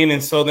know what I mean?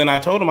 And so then I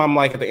told him, I'm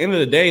like, at the end of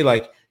the day,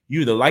 like,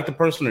 you either like the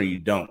person or you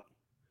don't,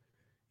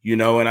 you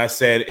know? And I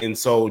said, and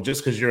so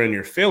just because you're in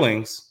your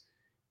feelings,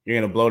 you're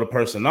going to blow the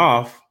person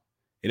off.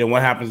 And then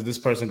what happens if this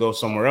person goes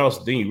somewhere else?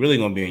 Then you're really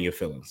going to be in your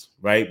feelings,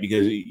 right?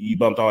 Because you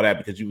bumped all that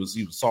because you was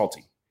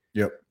salty.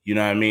 Yep. You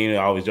know what I mean? I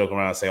always joke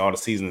around and say all the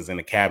seasonings in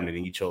the cabinet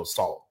and you chose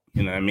salt.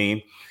 You know what I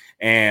mean?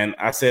 And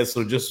I said,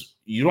 so just,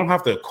 you don't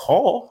have to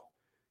call.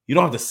 You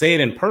don't have to say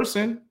it in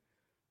person,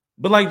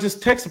 but like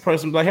just text the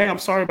person, be like, hey, I'm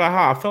sorry about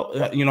how I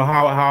felt, you know,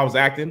 how I was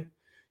acting.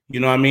 You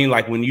know what I mean?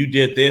 Like when you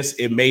did this,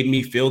 it made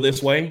me feel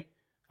this way.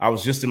 I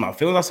was just in my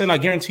feelings. I said, I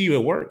guarantee you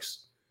it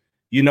works.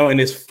 You know,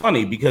 and it's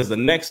funny because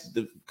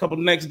the couple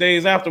of next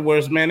days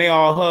afterwards, man, they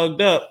all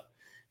hugged up.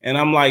 And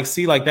I'm like,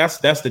 see, like that's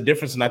the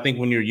difference. And I think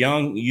when you're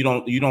young, you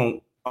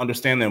don't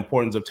understand the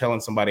importance of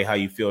telling somebody how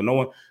you feel.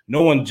 No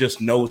one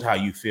just knows how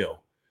you feel.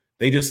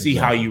 They just see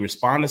how you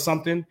respond to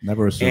something.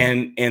 Never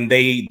assume. And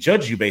they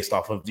judge you based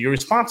off of your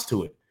response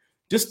to it.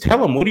 Just tell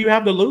them, what do you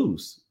have to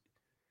lose?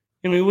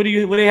 I mean, what do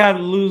you have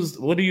to lose?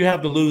 What do you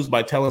have to lose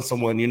by telling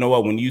someone, you know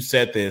what, when you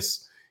said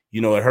this, you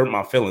know, it hurt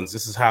my feelings.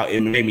 This is how it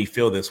made me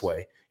feel this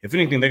way. If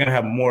anything, they're going to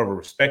have more of a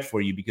respect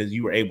for you because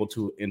you were able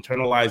to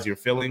internalize your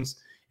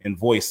feelings and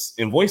voice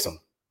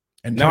them.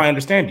 And now I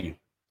understand you.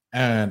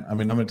 And I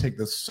mean, I'm going to take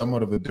this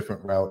somewhat of a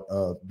different route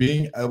of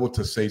being able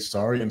to say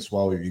sorry and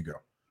swallow your ego.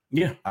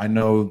 Yeah. I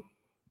know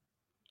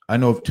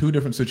of two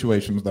different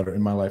situations that are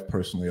in my life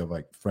personally of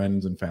like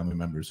friends and family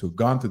members who've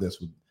gone through this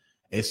with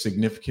a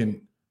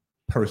significant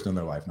person in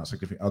their life, not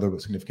significant other,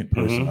 but significant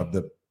person, of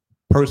the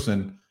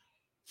person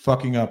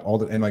fucking up all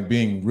the, and like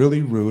being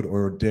really rude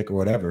or a dick or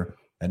whatever,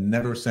 and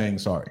never saying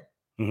sorry.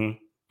 Oh,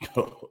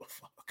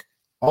 fuck.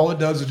 All it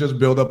does is just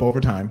build up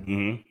over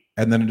time,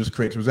 and then it just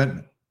creates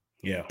resentment.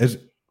 Yeah.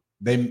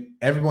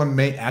 Everyone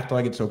may act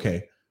like it's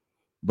okay,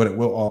 but it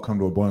will all come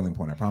to a boiling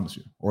point, I promise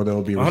you. Or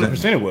there'll be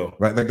 100% it will.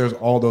 Right? Like there's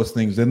all those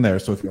things in there.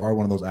 So if you are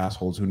one of those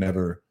assholes who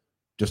never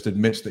just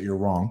admits that you're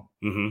wrong,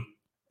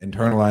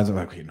 internalize it,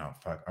 like, okay, no,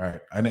 fuck, all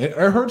right. And it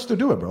hurts to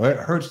do it, bro. It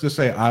hurts to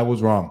say I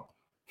was wrong.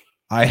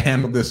 I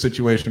handled this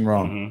situation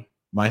wrong. Mm-hmm.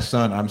 My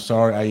son, I'm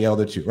sorry I yelled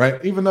at you.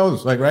 Right? Even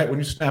those, like, right? When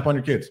you snap on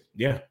your kids.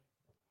 Yeah.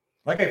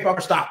 Like, hey,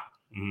 fucker, stop.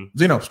 Mm-hmm.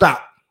 Zeno,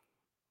 stop.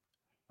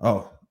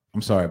 Oh,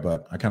 I'm sorry,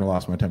 but I kind of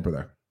lost my temper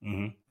there.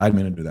 Mm-hmm. I didn't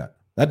mean to do that.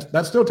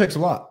 That still takes a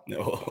lot.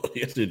 No,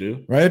 yes, they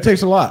do. Right? It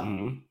takes a lot.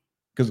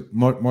 Because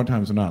more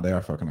times than not, they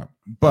are fucking up.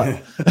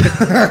 But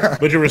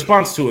but your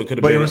response to it could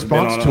have been. But your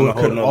response to it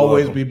could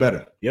always be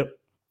better. Yep.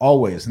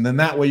 Always. And then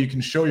that way you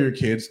can show your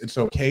kids it's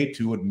okay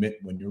to admit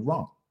when you're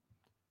wrong.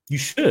 You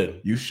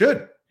should. You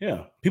should.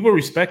 Yeah. People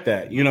respect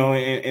that, you know,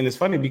 and it's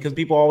funny because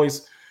people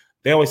always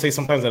say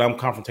sometimes that I'm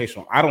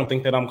confrontational. I don't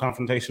think that I'm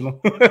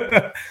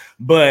confrontational.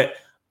 But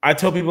I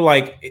tell people,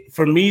 like,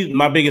 for me,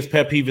 my biggest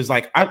pet peeve is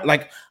I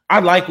like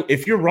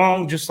if you're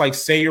wrong, just like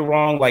say you're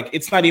wrong. Like,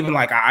 it's not even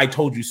like I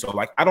told you so.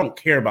 Like, I don't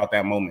care about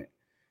that moment.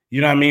 You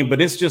know what I mean? But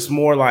it's just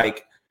more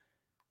like,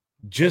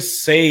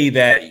 just say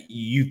that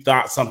you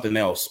thought something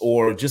else,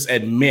 or just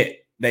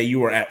admit that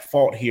you were at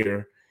fault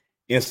here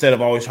instead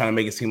of always trying to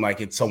make it seem like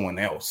it's someone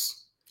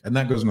else. And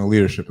that goes into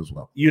leadership as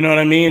well. You know what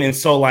I mean? And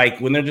so, like,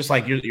 when they're just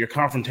like, you're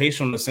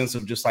confrontational in the sense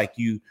of just like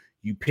you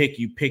pick.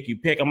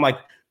 I'm like,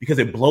 because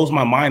it blows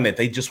my mind that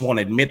they just won't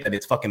admit that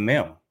it's fucking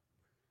them.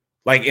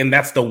 Like, and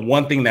that's the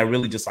one thing that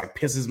really just like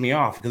pisses me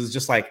off, because it's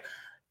just like,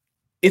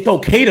 it's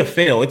okay to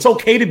fail. It's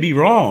okay to be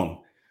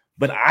wrong.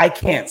 But I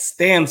can't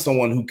stand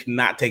someone who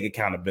cannot take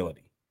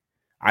accountability.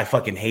 I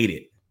fucking hate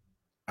it.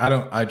 I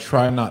don't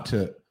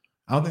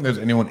think there's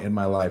anyone in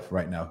my life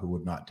right now who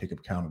would not take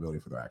accountability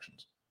for their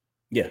actions.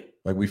 Yeah.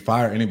 Like, we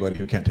fire anybody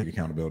who can't take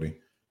accountability.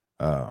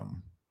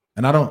 And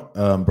I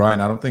don't,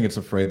 Brian, I don't think it's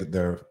afraid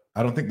that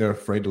I don't think they're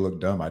afraid to look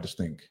dumb. I just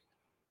think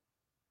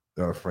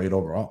they're afraid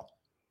overall.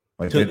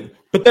 Like,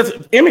 but that's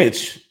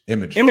image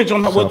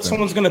on what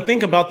someone's going to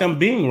think about them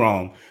being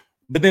wrong.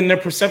 But then their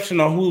perception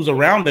on who's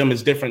around them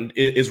is different,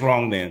 is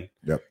wrong then.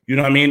 Yep. You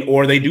know what I mean?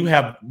 Or they do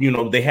have,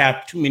 they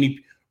have too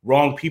many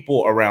wrong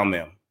people around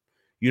them.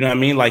 You know what I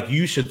mean? Like,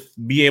 you should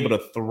be able to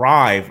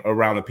thrive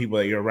around the people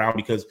that you're around,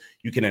 because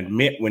you can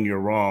admit when you're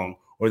wrong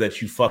or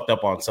that you fucked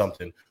up on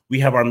something. We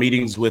have our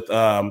meetings with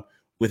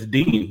Dean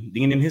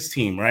and his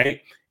team,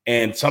 right?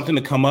 And something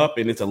to come up,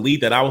 and it's a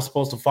lead that I was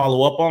supposed to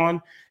follow up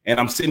on. And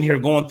I'm sitting here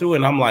going through,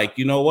 and I'm like,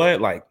 you know what?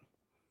 Like,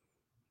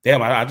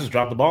 damn, I just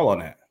dropped the ball on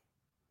that.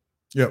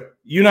 Yep.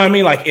 You know what I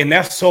mean? Like, and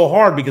that's so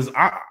hard because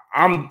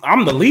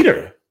I'm the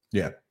leader.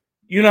 Yeah.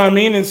 You know what I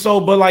mean? And so,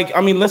 but like,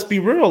 I mean, let's be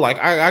real. Like,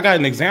 I got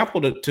an example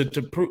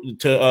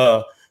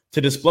to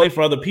display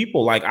for other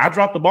people. Like, I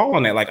dropped the ball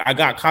on that. Like, I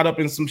got caught up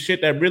in some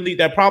shit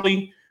that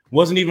probably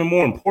wasn't even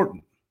more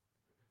important.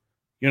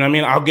 You know what I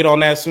mean? I'll get on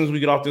that as soon as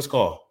we get off this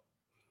call.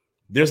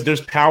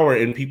 There's power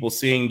in people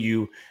seeing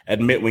you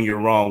admit when you're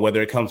wrong,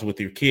 whether it comes with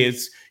your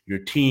kids, your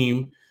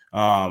team,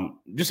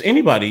 just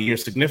anybody, your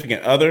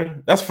significant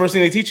other. That's the first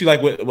thing they teach you.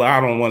 Like, well, I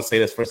don't want to say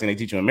that's the first thing they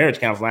teach you in marriage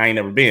counseling. I ain't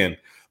never been.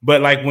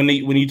 But like, when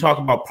you talk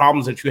about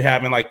problems that you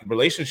have in like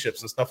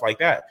relationships and stuff like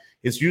that,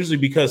 it's usually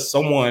because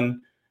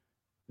someone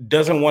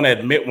doesn't want to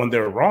admit when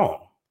they're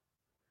wrong,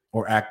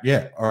 or act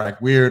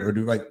weird, or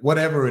do like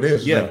whatever it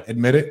is. Yeah, like,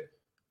 admit it,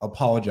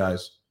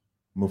 apologize,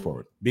 move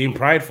forward. Being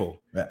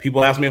prideful. Yeah.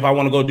 People ask me if I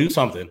want to go do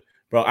something,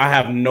 bro. I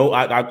have no.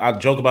 I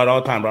joke about it all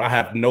the time, bro. I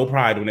have no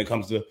pride when it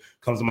comes to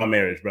my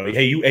marriage, bro.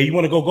 Hey, you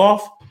want to go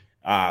golf?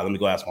 Let me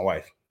go ask my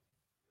wife.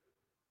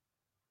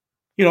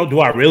 Do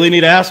I really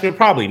need to ask her?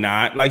 Probably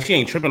not. Like, she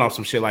ain't tripping off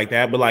some shit like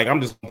that. But like, I'm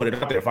just gonna put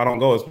it out there. If I don't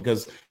go, it's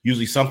because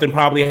usually something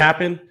probably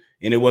happened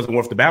and it wasn't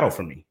worth the battle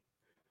for me.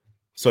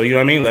 So, you know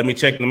what I mean? Let me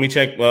check.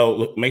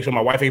 Well, make sure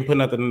my wife ain't putting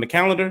nothing in the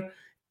calendar,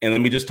 and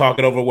let me just talk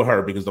it over with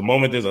her, because the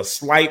moment there's a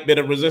slight bit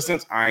of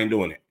resistance, I ain't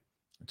doing it.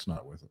 It's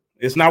not worth it.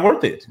 It's not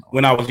worth it.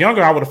 When I was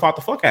younger, I would have fought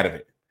the fuck out of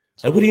it.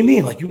 Like, what do you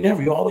mean? Like,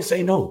 you always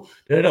say no.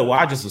 Well,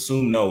 I just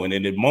assume no. And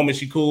then the moment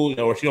she cool,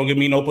 or she don't give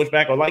me no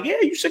pushback, or like,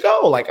 yeah, you should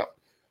go. Like,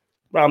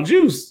 bro, I'm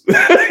juiced.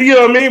 You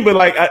know what I mean? But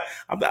like,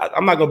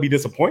 I'm not gonna be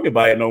disappointed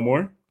by it no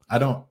more. I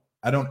don't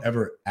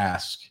ever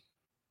ask,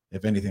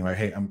 if anything, like,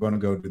 hey, I'm gonna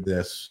go do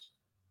this.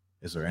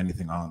 Is there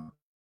anything on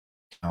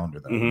the calendar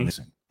that I'm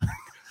missing?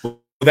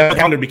 That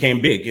calendar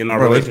became big in our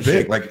relationship.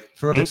 It's big. Like,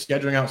 for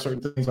scheduling out certain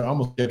things, I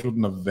almost scheduled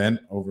an event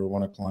over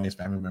one of Kalani's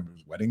family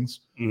members' weddings.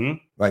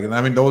 Like, and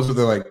I mean, those are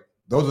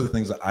the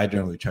things that I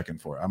generally check in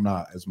for. I'm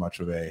not as much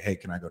of a, hey,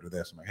 can I go to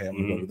this? I'm like, hey, I'm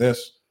gonna go to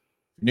this.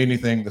 If you need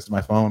anything, this is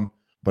my phone.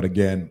 But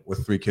again,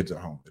 with 3 kids at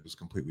home, it is a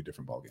completely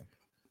different ballgame.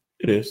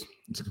 It is.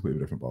 It's a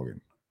completely different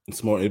ballgame.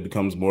 It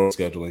becomes more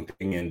scheduling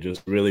thing, and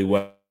just really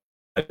what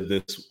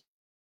this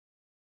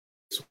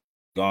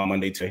on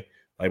Monday today.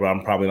 Like, bro,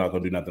 I'm probably not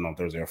gonna do nothing on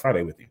Thursday or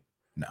Friday with you.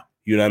 No.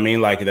 You know what I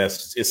mean? Like,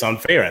 it's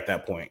unfair at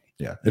that point.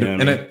 Yeah.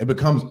 It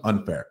becomes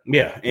unfair.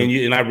 Yeah.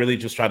 And I really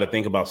just try to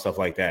think about stuff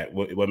like that.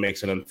 What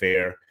makes it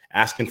unfair?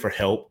 Asking for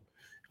help.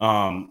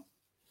 Cam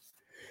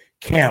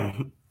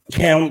and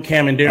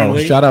Darren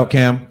Lee. Shout out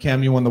Cam.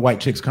 Cam, you won the white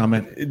chicks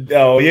comment.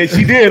 Oh, yeah,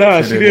 she did,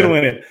 huh? she did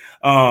win it.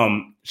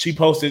 She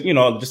posted,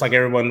 just like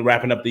everyone,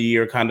 wrapping up the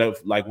year, kind of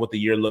like what the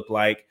year looked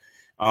like.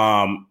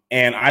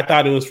 And I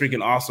thought it was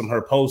freaking awesome,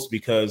 her post,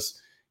 because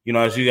you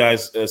know,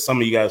 as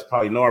some of you guys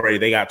probably know already,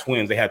 they got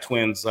twins. They had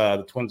twins.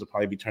 The twins will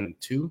probably be turning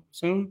 2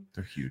 soon.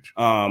 They're huge.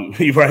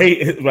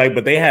 Right.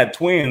 But they had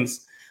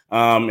twins.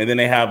 And then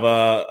they have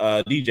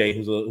a DJ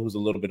who's a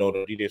little bit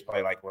older. DJ is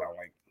probably like around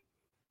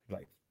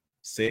like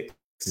 6.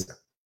 Yeah.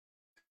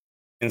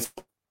 And so,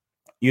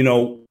 you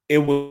know, it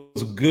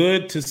was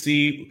good to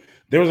see.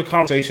 There was a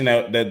conversation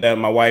that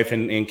my wife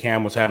and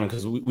Cam was having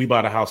because we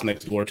bought a house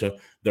next door to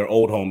their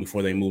old home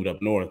before they moved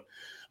up north.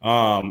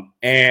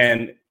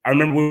 And I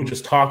remember we were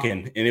just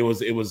talking, and it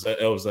was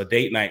a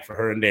date night for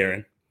her and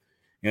Darren.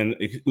 And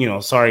you know,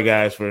 sorry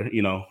guys for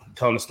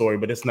telling the story,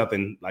 but it's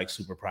nothing like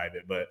super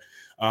private. But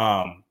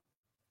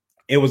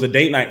it was a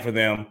date night for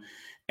them,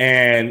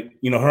 and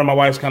her and my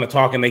wife's kind of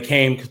talking. They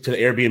came to the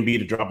Airbnb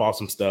to drop off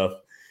some stuff,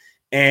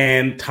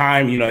 and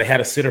they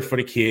had a sitter for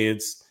the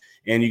kids,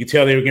 and you could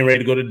tell they were getting ready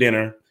to go to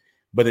dinner.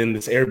 But then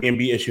this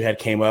Airbnb issue had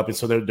came up, and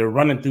so they're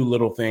running through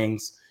little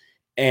things.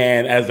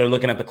 And as they're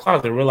looking at the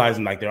clock, they're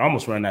realizing like they're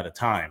almost running out of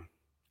time.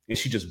 And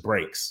she just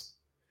breaks.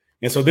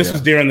 And so this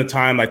was during the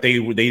time like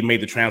they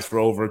made the transfer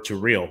over to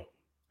Real,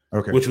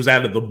 which was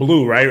out of the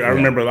blue, right? I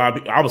remember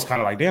I was kind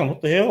of like, damn,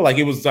 what the hell? Like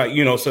it was like,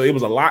 so it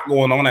was a lot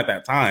going on at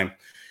that time.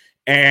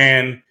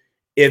 And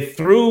it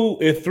threw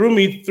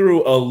me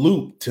through a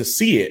loop to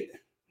see it,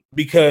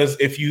 because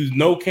if you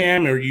know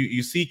Cam or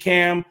you see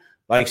Cam,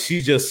 like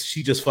she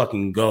just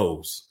fucking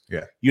goes.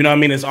 Yeah. You know what I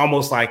mean? It's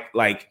almost like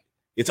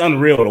it's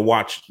unreal to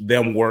watch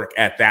them work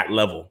at that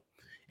level.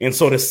 And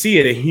so to see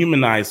it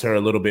humanized her a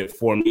little bit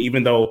for me,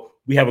 even though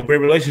we have a great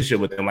relationship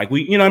with them. Like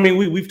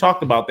we've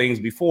talked about things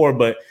before,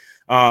 but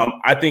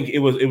I think it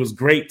was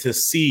great to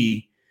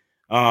see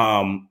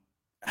how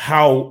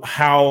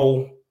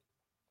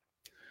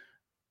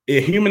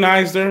it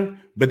humanized her.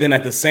 But then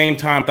at the same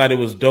time, thought it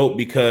was dope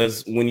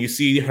because when you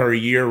see her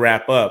year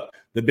wrap up,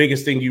 the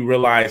biggest thing you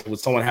realize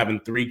was someone having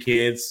 3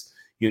 kids,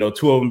 2 of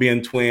them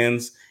being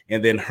twins,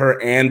 and then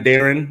her and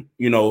Darren,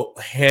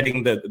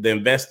 heading the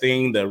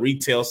investing, the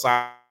retail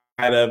side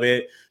of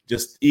it,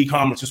 just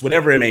e-commerce, just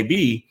whatever it may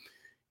be,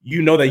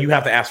 that you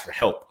have to ask for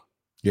help.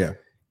 Yeah.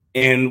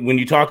 And when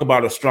you talk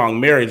about a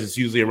strong marriage, it's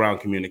usually around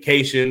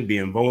communication,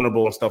 being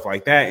vulnerable and stuff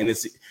like that. And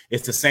it's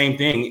the same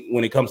thing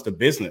when it comes to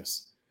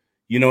business.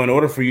 In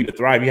order for you to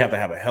thrive, you have to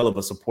have a hell of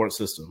a support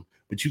system,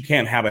 but you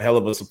can't have a hell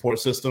of a support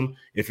system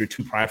if you're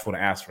too prideful to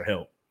ask for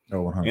help.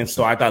 Oh, 100%. And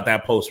so I thought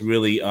that post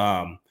really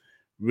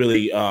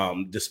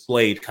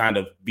displayed kind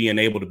of being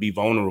able to be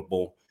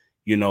vulnerable,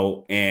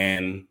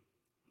 and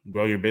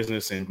grow your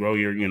business and grow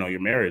your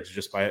marriage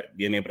just by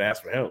being able to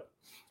ask for help.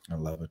 I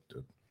love it,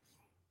 dude.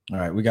 All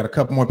right, we got a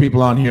couple more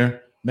people on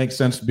here. Makes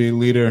sense to be a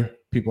leader.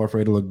 People are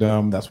afraid to look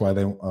dumb. That's why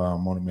they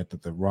won't admit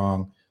that they're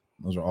wrong.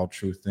 Those are all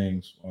true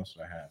things. What else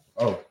do I have?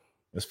 Oh,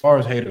 as far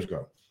as haters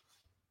go,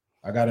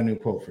 I got a new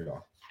quote for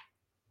y'all.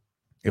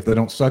 If they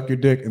don't suck your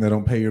dick and they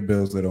don't pay your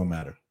bills, they don't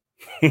matter.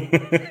 If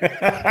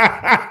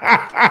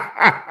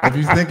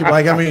you think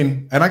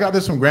and I got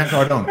this from Grant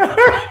Cardone.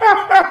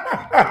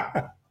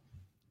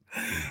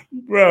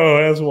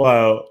 Bro, that's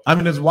wild.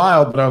 It's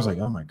wild, but I was like,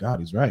 oh my God,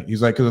 he's right.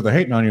 He's like, because if they're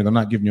hating on you, they're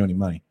not giving you any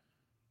money.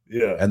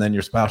 Yeah. And then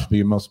your spouse should be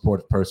your most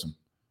supportive person.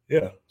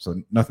 Yeah.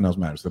 So nothing else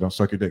matters. They don't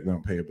suck your dick, they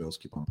don't pay your bills,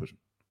 keep on pushing.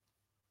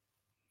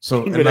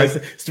 So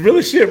it's the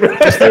realest shit, bro.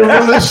 It's the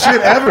realest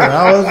shit ever.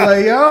 I was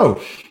like, yo.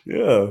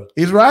 Yeah.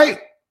 He's right.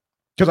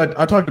 Because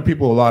I talk to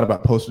people a lot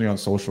about posting on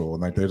social,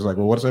 and they're just like,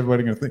 well, what's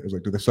everybody gonna think? I was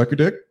like, do they suck your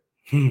dick?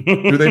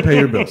 Do they pay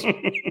your bills?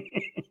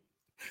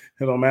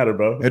 It don't matter,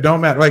 bro. It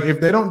don't matter. Like if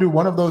they don't do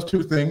one of those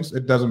 2 things,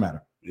 it doesn't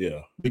matter.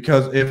 Yeah.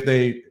 Because if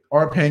they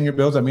are paying your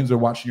bills, that means they're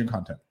watching your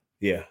content.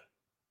 Yeah.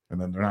 And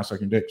then they're not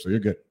sucking dick, so you're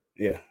good.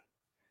 Yeah.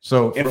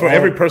 So for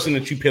every person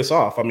that you piss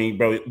off,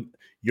 bro,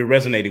 you're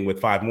resonating with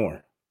 5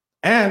 more.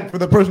 And for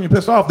the person you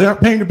piss off, they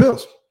aren't paying your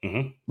bills.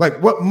 Mm-hmm.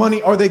 Like what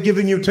money are they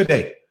giving you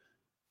today?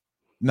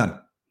 None.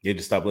 You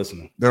just stop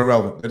listening. They're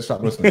irrelevant. They just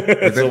stop listening.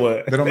 Like, So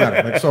what? They don't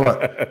matter. Like, so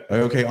what? Like,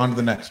 okay, on to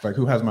the next. Like,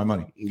 who has my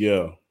money?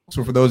 Yeah.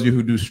 So for those of you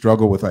who do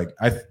struggle with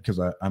because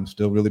I'm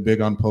still really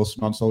big on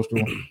posting on social,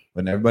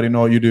 letting everybody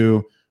know what you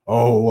do.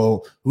 Oh,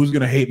 well, who's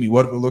going to hate me?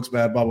 What if it looks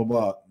bad? Blah, blah,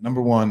 blah.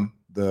 Number one,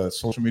 the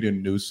social media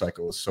news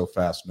cycle is so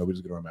fast,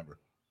 nobody's going to remember.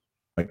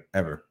 Like,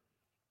 ever.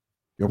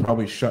 You'll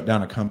probably shut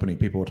down a company.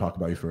 People will talk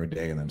about you for a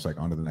day, and then it's like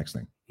on to the next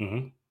thing.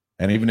 Mm-hmm.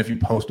 And even if you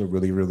post a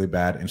really, really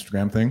bad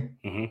Instagram thing,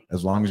 mm-hmm.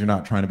 as long as you're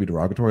not trying to be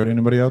derogatory to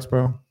anybody else,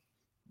 bro.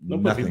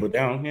 Don't put people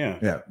down, yeah.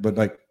 Yeah, but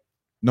like,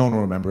 no one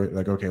will remember it.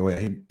 Like, okay, wait,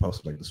 he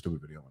posted like the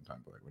stupid video one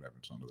time, but like whatever,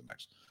 it's on to the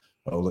next.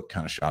 Oh, look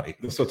kind of shoddy.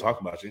 They'll still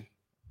talk about you.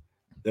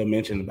 They'll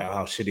mention about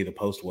how shitty the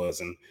post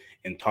was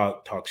and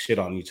talk shit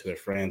on you to their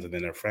friends, and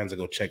then their friends will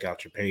go check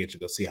out your page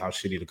and go see how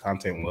shitty the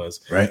content was.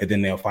 Right. And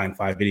then they'll find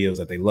 5 videos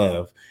that they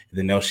love, and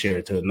then they'll share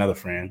it to another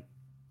friend.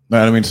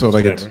 No, so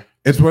like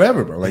it's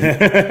whatever, bro.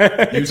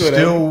 Like you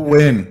still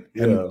win.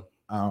 Yeah.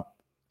 And,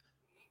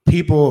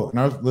 people, and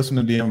I was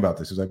listening to DM about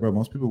this. He's like, bro,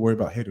 most people worry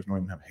about haters, don't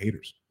even have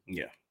haters.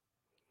 Yeah.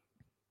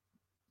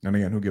 And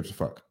again, who gives a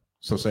fuck?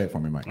 So say it for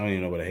me, Mike. I don't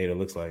even know what a hater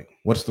looks like.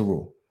 What's the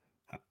rule?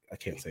 I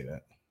can't say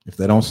that. If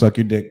they don't suck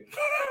your dick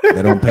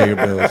They don't pay your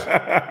bills.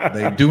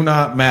 They do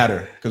not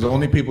matter, because the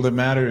only people that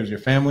matter is your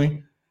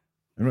family.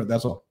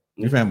 That's all.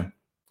 Your family.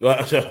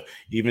 Well,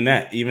 even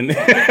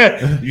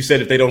you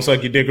said if they don't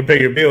suck your dick or pay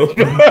your bills,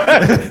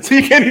 so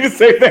you can't even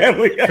say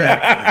family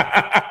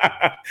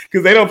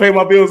because they don't pay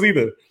my bills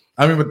either.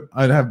 I mean, but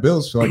I'd have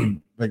bills, so I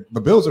can like the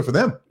bills are for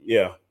them.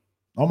 Yeah,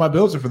 all my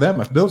bills are for them.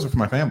 My bills are for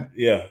my family.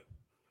 Yeah,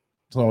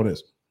 that's all it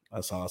is.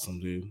 That's awesome,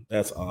 dude.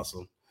 That's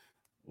awesome.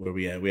 Where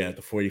we at? We're at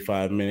the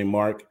 45-minute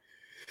mark.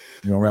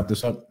 You want to wrap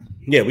this up?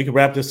 Yeah, we can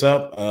wrap this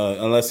up.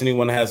 Unless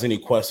anyone has any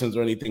questions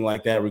or anything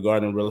like that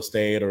regarding real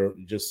estate or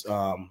just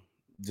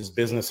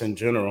business in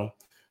general,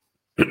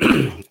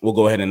 we'll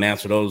go ahead and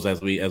answer those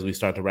as we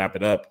start to wrap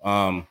it up.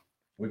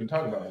 We can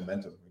talk about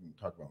momentum. We can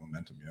talk about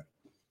momentum yet.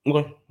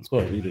 Okay, let's go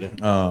ahead. You do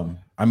that.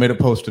 I made a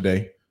post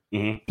today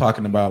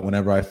talking about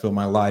whenever I feel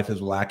my life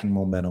is lacking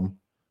momentum,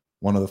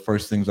 one of the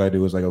first things I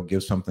do is I go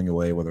give something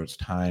away, whether it's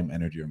time,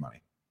 energy, or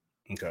money.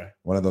 Okay.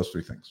 One of those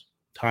three things.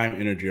 Time,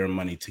 energy, or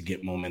money to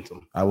get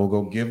momentum. I will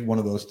go give one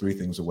of those three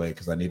things away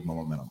because I need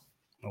more momentum.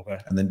 Okay.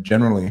 And then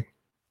generally,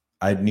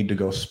 I'd need to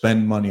go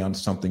spend money on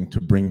something to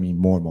bring me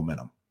more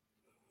momentum.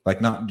 Like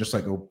not just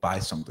like go buy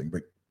something,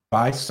 but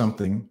buy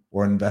something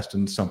or invest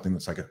in something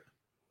that's like a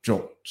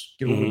jolt. Just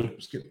get a little bit,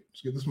 just get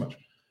this much.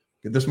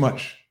 Get this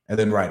much, and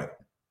then write it.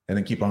 And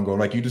then keep on going.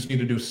 Like you just need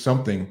to do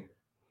something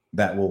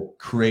that will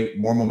create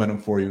more momentum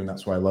for you. And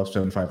that's why I love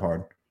 75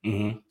 Hard.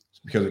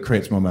 Because it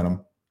creates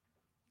momentum.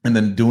 And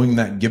then doing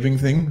that giving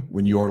thing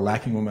when you're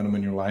lacking momentum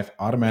in your life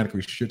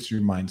automatically shifts your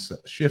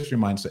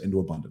mindset into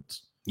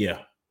abundance. Yeah.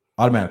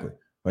 Automatically.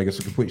 Like it's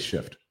a complete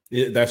shift.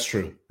 That's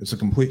true. It's a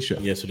complete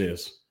shift. Yes, it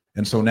is.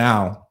 And so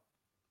now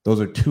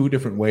those are two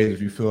different ways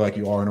if you feel like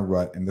you are in a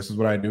rut. And this is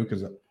what I do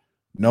because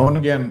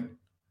again,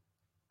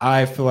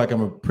 I feel like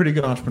I'm a pretty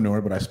good entrepreneur,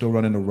 but I still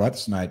run into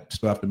ruts and I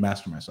still have to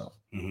master myself.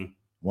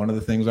 One of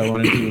the things I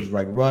run into is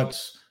like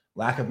ruts,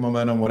 lack of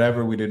momentum,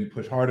 whatever. We didn't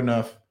push hard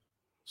enough.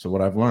 So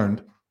what I've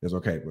learned is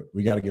okay, but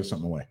we got to give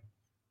something away.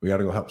 We got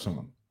to go help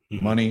someone.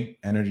 Money,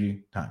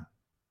 energy, time.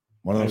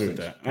 One of those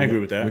things. I agree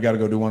with that. We got to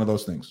go do one of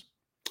those things.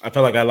 I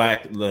felt like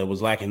I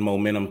was lacking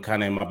momentum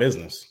kind of in my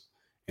business.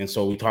 And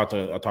so I talked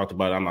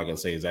about it. I'm not going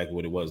to say exactly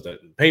what it was that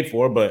I paid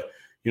for, but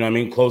you know what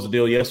I mean? Closed the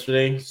deal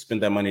yesterday,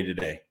 spent that money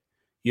today.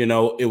 You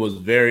know, it was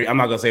I'm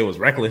not going to say it was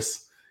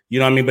reckless, you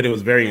know what I mean? But it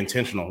was very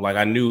intentional. Like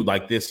I knew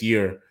like this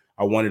year,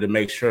 I wanted to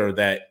make sure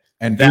that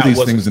and do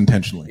these things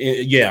intentionally.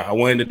 Yeah, I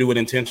wanted to do it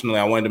intentionally.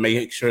 I wanted to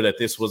make sure that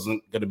this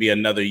wasn't going to be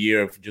another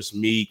year of just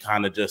me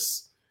kind of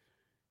just,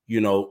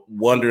 you know,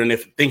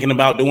 thinking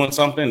about doing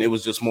something. It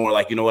was just more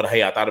like, you know what?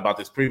 Hey, I thought about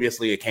this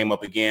previously. It came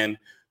up again.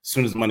 As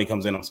soon as the money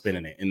comes in, I'm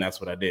spending it. And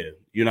that's what I did.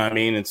 You know what I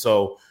mean? And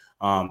so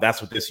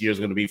that's what this year is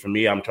going to be for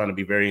me. I'm trying to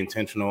be very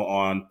intentional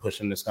on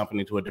pushing this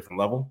company to a different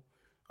level.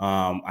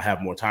 I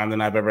have more time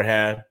than I've ever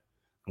had.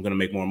 I'm going to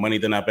make more money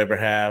than I've ever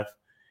have.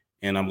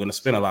 And I'm going to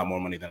spend a lot more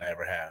money than I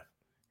ever have.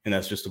 And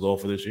that's just the goal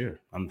for this year.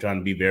 I'm trying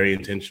to be very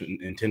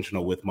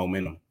intentional with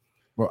momentum.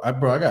 Well, I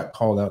got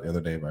called out the other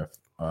day by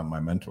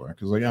my mentor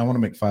because like, I want to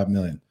make $5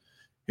 million.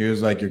 He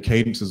was like, your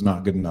cadence is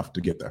not good enough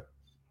to get there.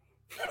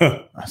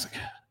 I was like,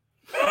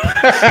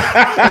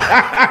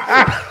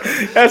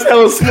 that's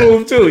hella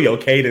smooth too. Your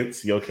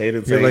cadence.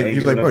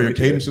 He's like, bro, your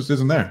cadence just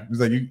isn't there. He's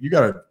like, you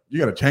gotta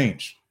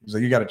change. He's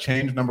like, you gotta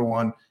change. Number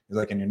one. He's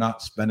like, and you're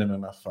not spending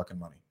enough fucking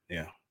money.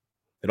 Yeah.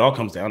 It all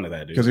comes down to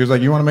that, dude. Because he was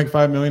like, you want to make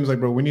 $5 million? He's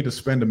like, bro, we need to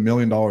spend $1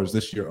 million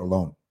this year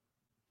alone.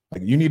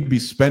 Like, you need to be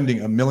spending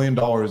 $1 million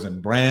in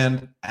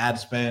brand, ad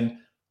spend,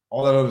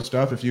 all that other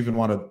stuff if you even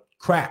want to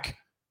crack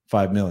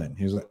 $5 million.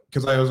 He's like,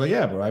 because I was like,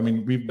 yeah, bro. I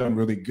mean, we've done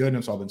really good, and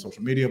it's all been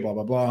social media, blah,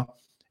 blah, blah. And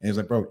he's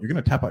like, bro, you're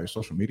gonna tap out your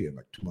social media in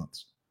like 2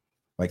 months.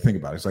 Like, think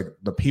about it. It's like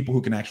the people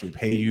who can actually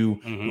pay you,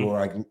 who are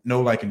like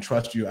know, like, and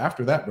trust you.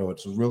 After that, bro,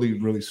 it's a really,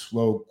 really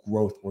slow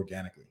growth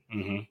organically.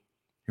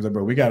 He's like,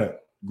 bro, we gotta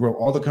grow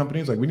all the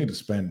companies. Like, we need to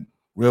spend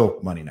real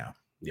money now.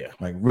 Yeah,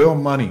 like real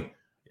money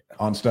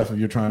on stuff if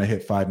you're trying to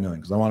hit 5 million.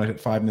 Because I want to hit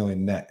 5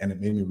 million net, and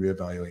it made me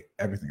reevaluate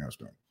everything I was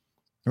doing.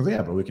 I was like,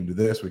 yeah, bro, we can do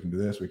this, we can do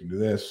this, we can do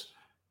this.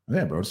 And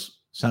yeah, bro, it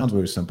sounds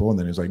very simple. And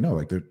then he's like, no,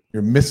 like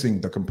you're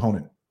missing the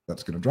component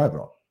that's going to drive it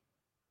all.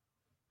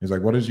 He's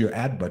like, what is your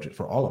ad budget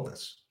for all of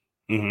this?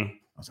 I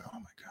was like, oh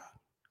my God.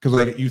 Because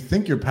like you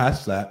think you're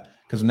past that,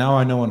 because now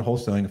I know in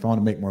wholesaling, if I want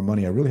to make more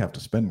money, I really have to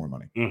spend more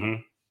money.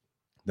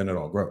 Then it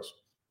all grows.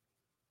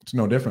 It's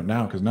no different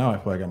now, because now I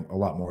feel like I'm a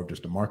lot more of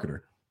just a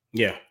marketer.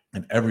 Yeah.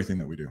 And everything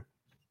that we do.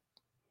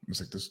 It's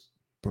like this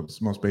it's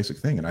the most basic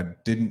thing. And I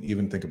didn't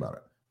even think about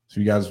it. So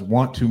you guys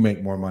want to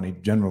make more money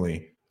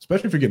generally,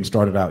 especially if you're getting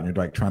started out and you're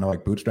like trying to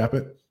like bootstrap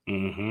it.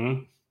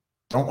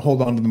 Don't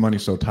hold on to the money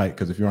so tight,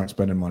 because if you aren't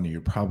spending money,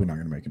 you're probably not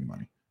going to make any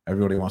money.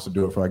 Everybody wants to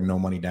do it for like no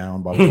money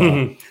down, blah, blah,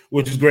 blah.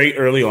 Which is great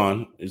early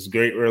on. It's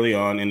great early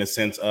on in the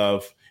sense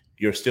of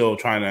you're still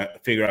trying to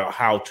figure out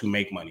how to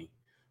make money.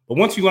 But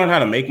once you learn how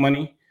to make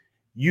money,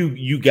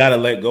 you got to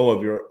let go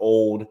of your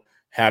old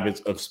habits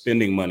of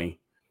spending money.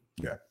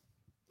 Yeah.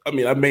 I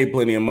mean, I've made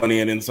plenty of money,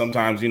 and then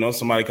sometimes, you know,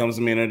 somebody comes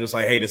to me and they're just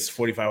like, hey, this is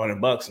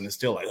 $4,500, and it's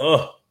still like,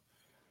 oh,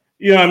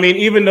 You know what I mean?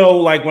 Even though,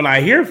 like, when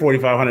I hear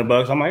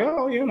 $4,500, I'm like,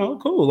 oh,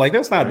 cool. Like,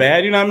 that's not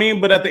bad. You know what I mean?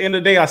 But at the end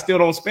of the day, I still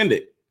don't spend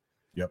it.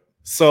 Yep.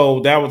 So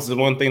that was the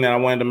one thing that I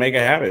wanted to make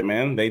a habit,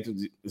 man.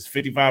 It's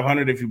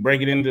 $5,500 if you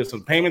break it into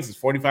some payments. It's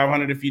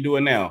 $4,500 if you do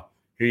it now.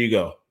 Here you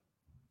go.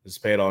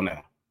 Just pay it all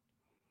now.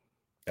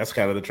 That's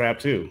kind of the trap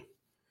too,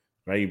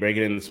 right? You break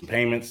it into some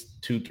payments,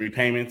 2-3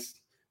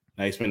 payments.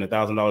 Now you spend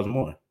 $1,000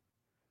 more.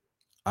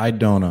 I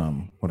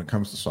don't. When it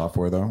comes to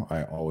software, though,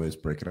 I always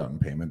break it out in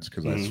payments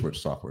because I switch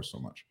software so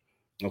much.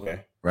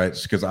 Okay. Right.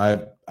 Because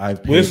I've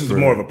paid this is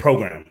more of a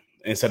program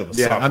instead of a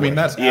software. I mean,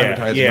 that's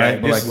advertising,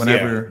 right? But like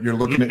whenever you're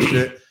looking at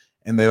shit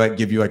and they like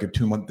give you like a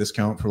 2-month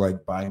discount for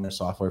like buying their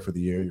software for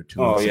the year, you're 2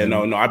 months. Oh yeah,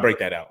 no, I break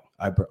that out.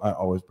 I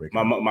always break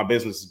my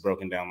business is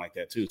broken down like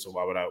that too. So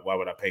why would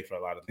I pay for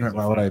a lot of things?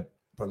 Why would I?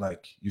 But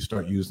like you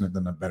start using it,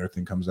 then a better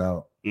thing comes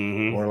out,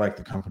 or like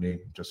the company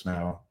just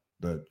now,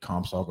 the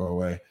comps all go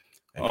away.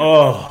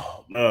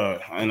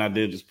 And I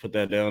did just put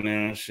that down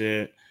there and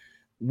shit.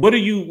 What do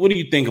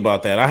you think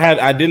about that?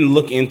 I didn't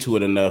look into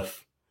it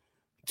enough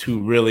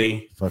to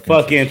really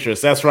fuck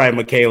interest. That's right,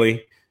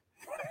 McKaylee.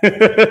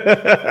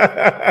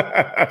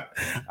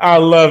 I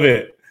love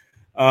it.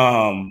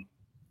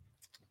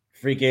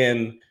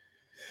 Freaking,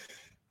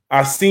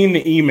 I seen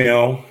the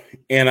email,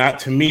 and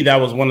to me that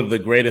was one of the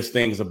greatest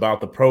things about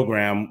the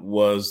program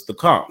was the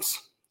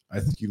comps. I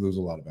think you lose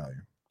a lot of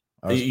value.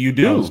 You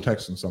do. I was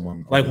texting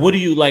someone like, what do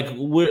you like?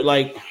 We're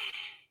like.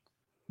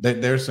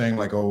 They're saying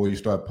like, oh, well, you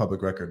still have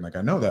public record. And like,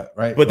 I know that,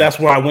 right? But that's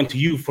where I went to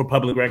you for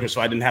public record,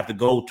 so I didn't have to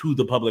go to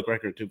the public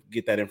record to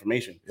get that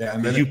information. Yeah,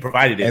 and then you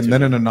provided it. And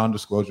then in a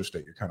non-disclosure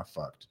state, you're kind of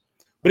fucked.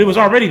 But it was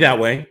already that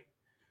way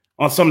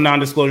on some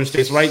non-disclosure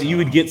states, right? You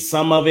would get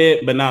some of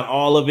it, but not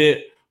all of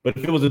it. But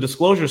if it was a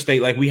disclosure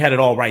state, like we had it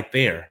all right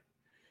there.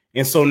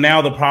 And so now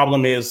the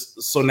problem is,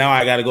 now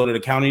I got to go to the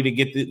county to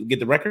get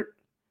the record.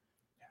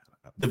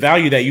 The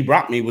value that you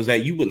brought me was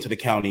that you went to the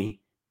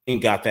county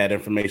and got that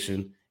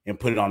information and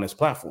put it on this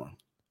platform.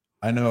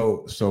 I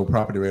know. So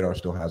Property Radar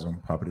still has them.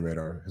 Property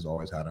Radar has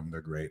always had them.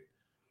 They're great.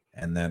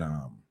 And then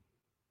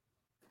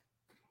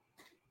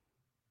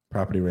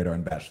Property Radar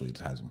and Batch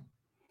Leads has them,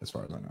 as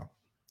far as I know.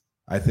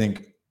 I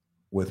think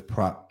with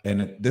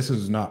this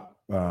is not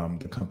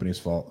the company's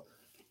fault.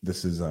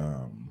 This is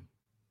the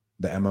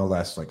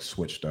MLS like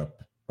switched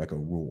up like a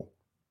rule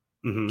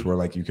to where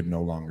like you could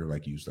no longer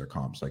like use their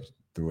comps like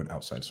through an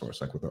outside source,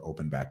 like with an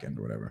open back end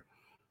or whatever.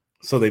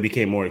 So they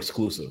became more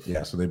exclusive.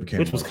 Yeah, so they became,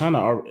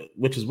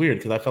 which is weird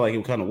because I felt like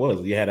it kind of was.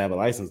 You had to have a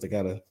license to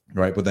kind of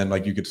right, but then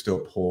like you could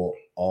still pull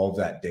all of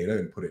that data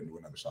and put it into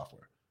another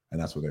software,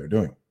 and that's what they were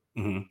doing.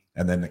 And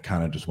then it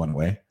kind of just went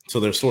away. So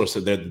their source,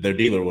 their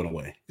dealer went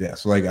away. Yeah,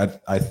 so like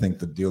I think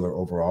the dealer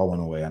overall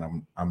went away,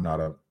 and I'm not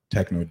a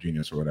techno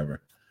genius or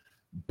whatever,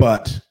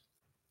 but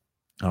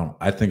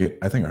I think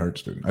it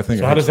hurts, dude. I think.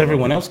 So how does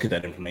everyone else get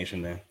that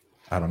information then?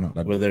 I don't know.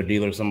 Was their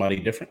dealer somebody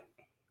different?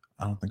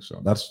 I don't think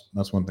so. That's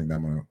one thing that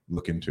I'm gonna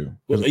look into.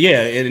 Well,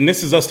 yeah, and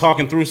this is us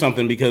talking through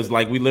something because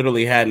like we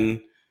literally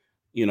hadn't,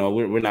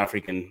 we're not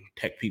freaking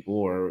tech people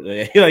or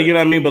like, you know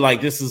what I mean. But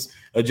like this is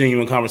a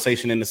genuine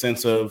conversation in the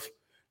sense of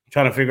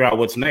trying to figure out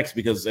what's next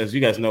because as you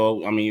guys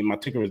know, I mean, my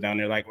ticker was down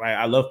there. Like, right,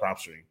 I love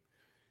PropStream,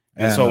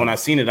 and so when I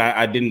seen it,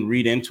 I didn't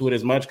read into it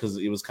as much because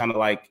it was kind of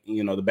like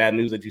the bad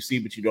news that you see,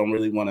 but you don't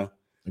really want to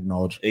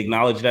acknowledge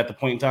it at the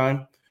point in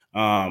time.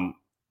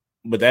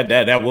 But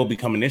that will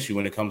become an issue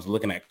when it comes to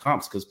looking at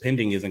comps because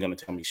pending isn't going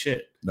to tell me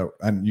shit. No,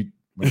 and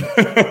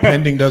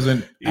pending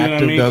doesn't.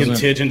 Active doesn't.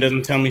 Contingent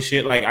doesn't tell me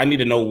shit. Like I need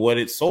to know what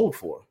it's sold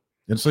for.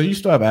 And so you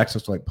still have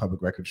access to like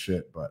public record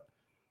shit, but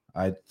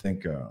I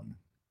think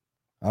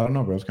I don't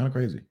know, bro. It's kind of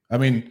crazy. I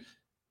mean,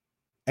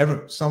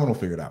 someone will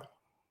figure it out.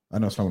 I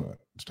know someone.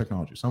 It's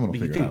technology. Someone will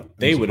figure it out.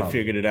 They would have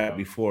figured it out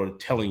before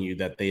telling you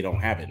that they don't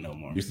have it no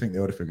more. You think they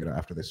would have figured it out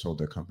after they sold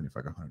their company for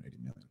like 180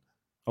 million?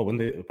 Oh, when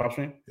they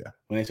PropStream? Yeah.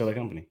 When they sold their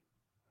company?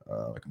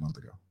 Like a month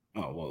ago.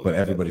 Oh, well. But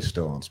everybody's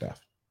still on staff.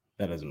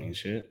 That doesn't mean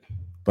shit.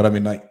 But I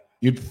mean, like,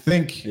 you'd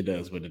think. It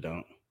does, but it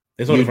don't.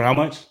 They sold it for how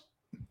much?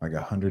 Like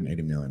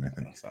 180 million, I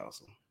think. That's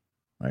awesome.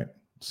 Right?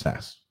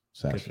 SaaS.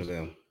 Good for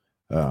them.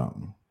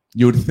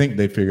 You would think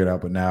they'd figure it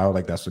out, but now,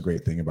 like, that's the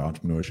great thing about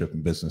entrepreneurship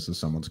and business is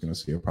someone's going to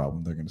see a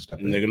problem, they're going to step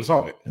in. And they're going to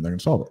solve it. And they're going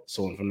to solve it.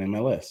 Someone from the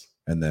MLS.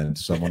 And then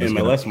someone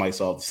MLS might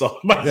solve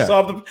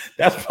them.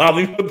 That's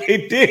probably what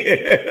they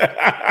did.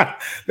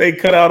 They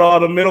cut out all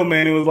the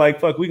middlemen and was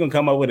like, fuck, we're going to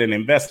come up with an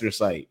investor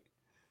site.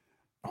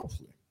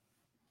 Hopefully.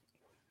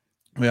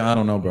 Yeah, I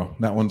don't know, bro.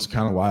 That one's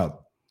kind of wild.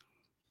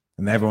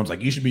 And everyone's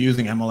like, you should be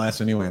using MLS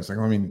anyway. It's like,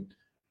 I mean,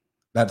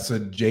 that's a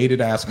jaded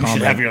ass comment. You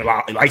should have your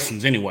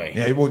license anyway.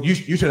 Yeah, well, you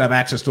should have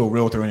access to a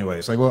realtor anyway.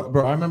 It's like, well,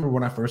 bro, I remember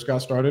when I first got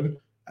started,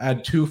 I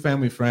had 2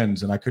 family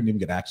friends and I couldn't even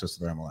get access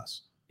to their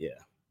MLS. Yeah.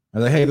 I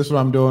was like, hey, this is what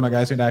I'm doing. I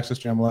guys need access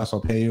to MLS. I'll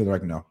pay you. They're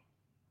like, no.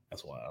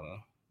 That's wild, huh?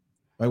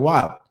 Like,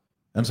 wild.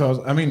 And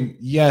so, I mean,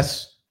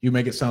 yes, you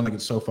make it sound like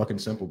it's so fucking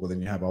simple, but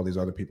then you have all these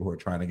other people who are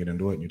trying to get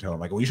into it and you tell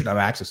them, like, well, you should have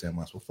access to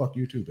MLS. Well, fuck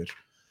you too, bitch.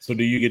 So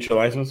do you get your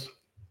license?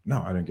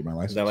 No, I didn't get my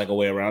license. Is that like a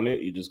way around it?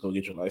 You just go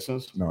get your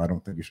license? No, I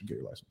don't think you should get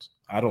your license.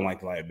 I don't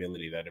like the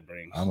liability that it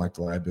brings. I don't like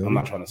the liability. I'm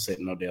not trying to sit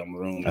in no damn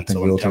room. And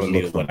someone telling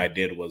me that what I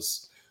did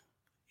was,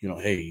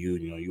 hey,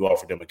 you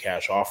offered them a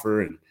cash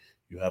offer and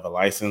you have a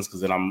license,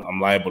 because then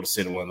I'm liable to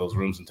sit in one of those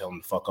rooms and tell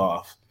them to fuck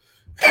off.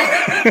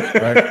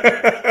 Right.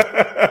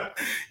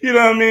 You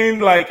know what I mean?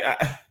 Like,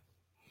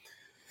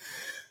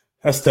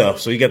 that's tough.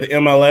 So you got the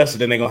MLS,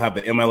 and then they're going to have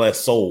the MLS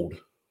sold.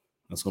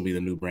 That's going to be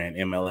the new brand,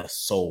 MLS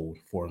sold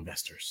for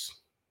investors.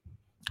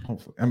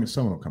 Hopefully. I mean,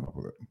 someone will come up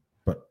with it,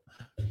 but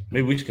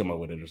maybe we should come up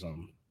with it or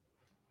something.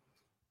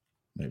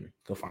 Maybe.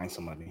 Go find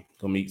somebody.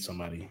 Go meet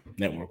somebody.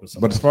 Network with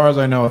somebody. But as far as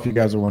I know, if you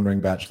guys are wondering,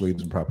 Batch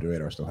Leads and Property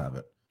Radar still have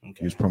it.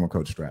 Okay. Use promo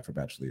code STRAT for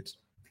Batch Leads.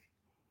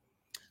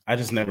 I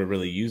just never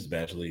really used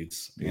Batch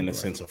Leads in the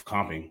sense of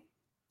comping.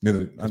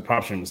 Neither.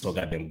 Prop stream was so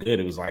goddamn good.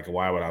 It was like,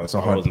 why would I? It's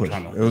a hard push.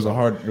 It was a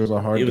hard.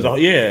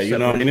 Yeah, you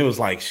know. And it was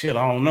like, shit.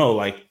 I don't know,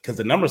 like, because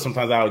the numbers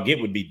sometimes I would get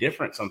would be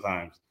different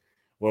sometimes,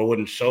 where it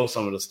wouldn't show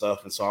some of the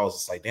stuff, and so I was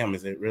just like, damn,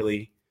 is it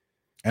really?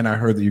 And I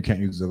heard that you can't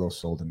use Zillow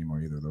sold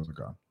anymore either. Those are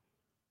gone.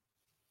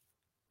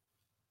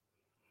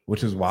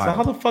 Which is wild. So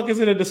how the fuck is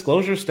it a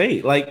disclosure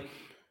state? Like,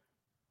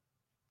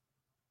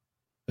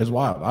 it's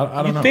wild.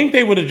 I don't know. You think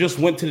they would have just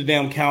went to the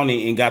damn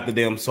county and got the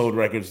damn sold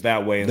records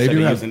that way instead of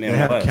using MLS? They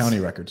have county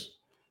records.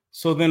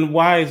 So then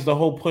why is the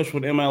whole push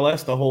with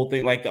MLS, the whole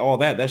thing, like all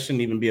that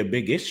shouldn't even be a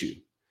big issue?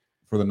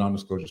 For the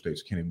non-disclosure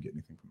states, you can't even get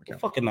anything from the county.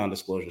 Fucking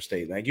non-disclosure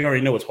state. Like, you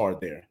already know it's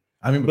hard there.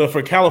 I mean, but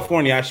for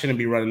California, I shouldn't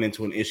be running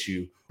into an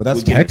issue. But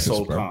that's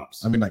Texas, bro.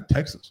 Comps. I mean, like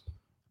Texas.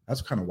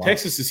 That's kind of wild.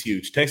 Texas is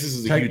huge. Texas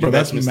is a huge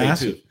investment state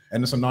too.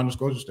 And it's a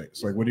non-disclosure state.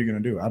 So, like, what are you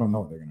going to do? I don't know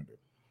what they're going to do.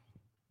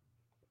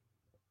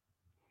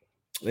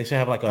 They should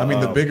have like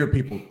the bigger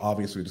people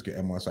obviously just get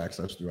MLS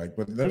access to, like,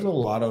 but there's a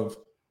lot of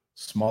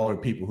smaller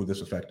people who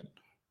this affected.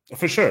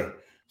 For sure.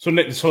 So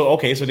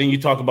then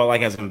you talk about,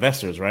 like, as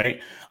investors,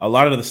 right? A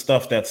lot of the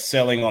stuff that's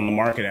selling on the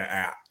market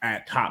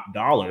at top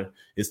dollar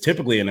is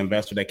typically an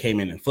investor that came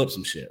in and flipped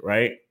some shit,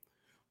 right?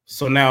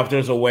 So now if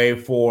there's a way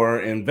for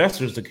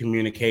investors to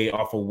communicate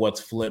off of what's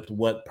flipped,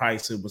 what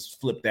price it was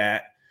flipped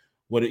at,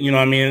 what, you know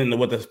what I mean, and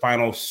what the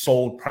final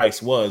sold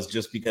price was,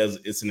 just because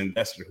it's an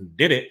investor who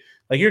did it.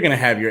 Like, you're going to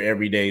have your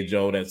everyday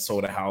Joe that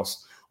sold a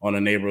house on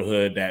a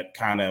neighborhood that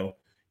kind of,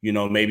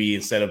 maybe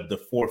instead of the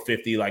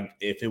 450, like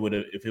if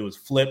it was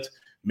flipped,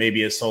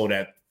 maybe it sold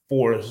at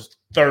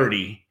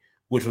 430,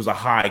 which was a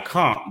high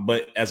comp.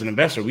 But as an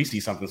investor, we see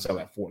something sell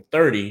at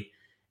 430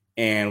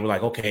 and we're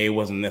like, okay, it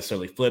wasn't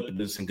necessarily flipped,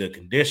 but it's in good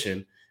condition.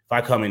 If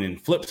I come in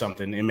and flip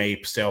something, it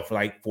may sell for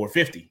like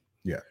 450.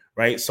 Yeah.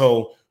 Right.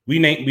 So we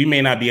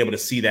may not be able to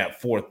see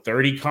that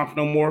 430 comp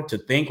no more to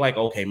think like,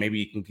 okay, maybe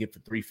you can get for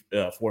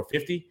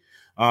 450.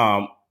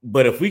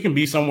 But if we can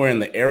be somewhere in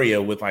the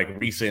area with like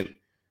recent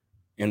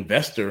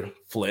investor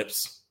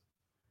flips,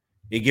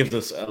 it gives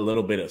us a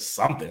little bit of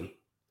something.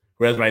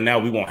 Whereas right now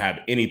we won't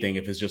have anything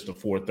if it's just a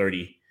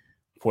 430,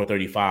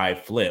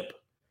 435 flip.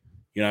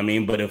 You know what I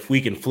mean? But if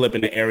we can flip in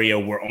the area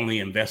where only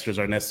investors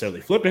are necessarily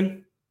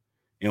flipping,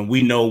 and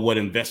we know what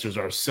investors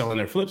are selling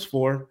their flips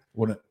for.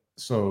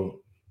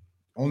 So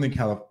only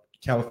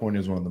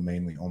California is one of the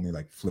mainly only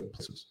like flip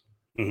places.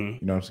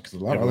 Mm-hmm. Because a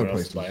lot of other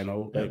places, buy and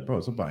hold, like, bro,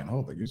 it's a buy and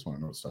hold. Like, you just want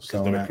to know what stuff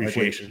selling at.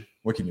 Appreciation. Like,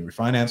 what can you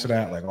refinance it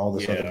at? Like all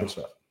this other good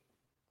stuff.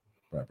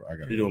 Right, bro, I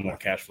got. You're doing more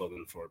cash flow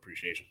than for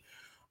appreciation.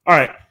 All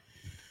right.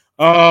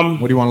 What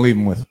do you want to leave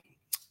them with?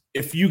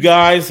 If you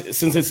guys,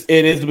 since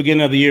it is the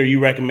beginning of the year, you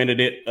recommended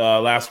it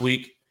last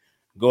week.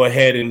 Go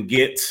ahead and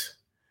get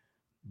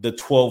the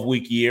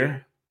 12-week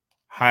year.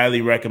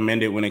 Highly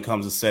recommend it when it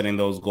comes to setting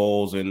those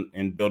goals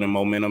and building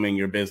momentum in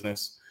your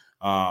business.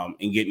 And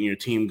getting your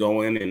team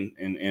going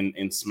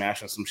and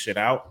smashing some shit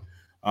out.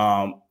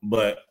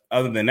 But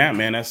other than that,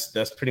 man,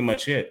 that's pretty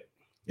much it.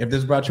 If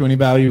this brought you any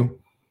value,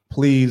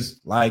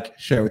 please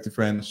share with your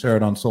friends, share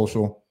it on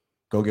social.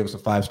 Go give us a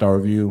 5-star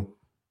review.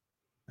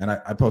 And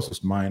I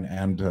posted mine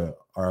and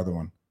our other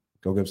one.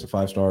 Go give us a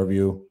 5-star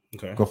review.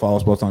 Okay. Go follow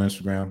us both on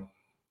Instagram.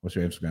 What's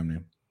your Instagram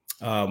name?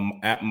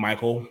 At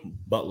Michael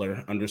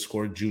Butler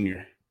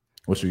 _Jr.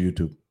 What's your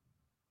YouTube?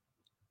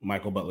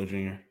 Michael Butler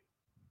Jr.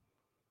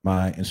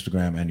 My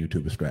Instagram and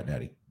YouTube is Strat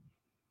Daddy.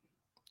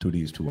 2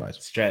 D's, 2 Y's.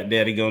 Strat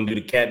Daddy gonna do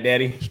the cat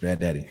daddy. Strat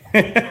Daddy.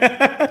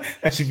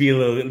 That should be a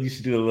little. You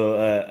should do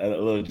a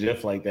little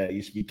GIF like that.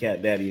 You should be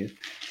cat daddy.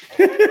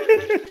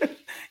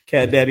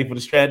 Cat daddy for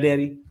the Strat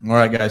Daddy. All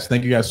right, guys.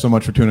 Thank you guys so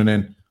much for tuning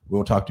in.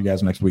 We'll talk to you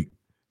guys next week.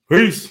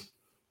 Peace.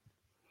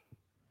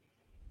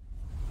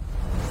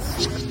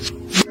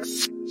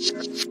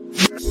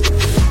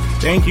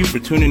 Thank you for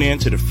tuning in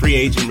to the Free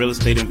Agent Real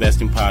Estate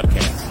Investing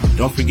Podcast.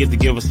 Don't forget to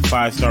give us a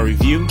 5-star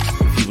review.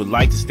 If you would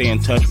like to stay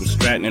in touch with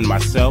Stratton and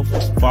myself,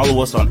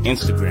 follow us on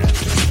Instagram.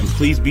 And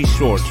please be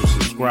sure to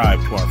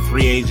subscribe to our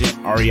Free Agent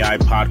REI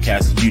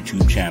Podcast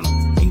YouTube channel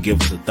and give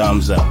us a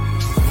thumbs up.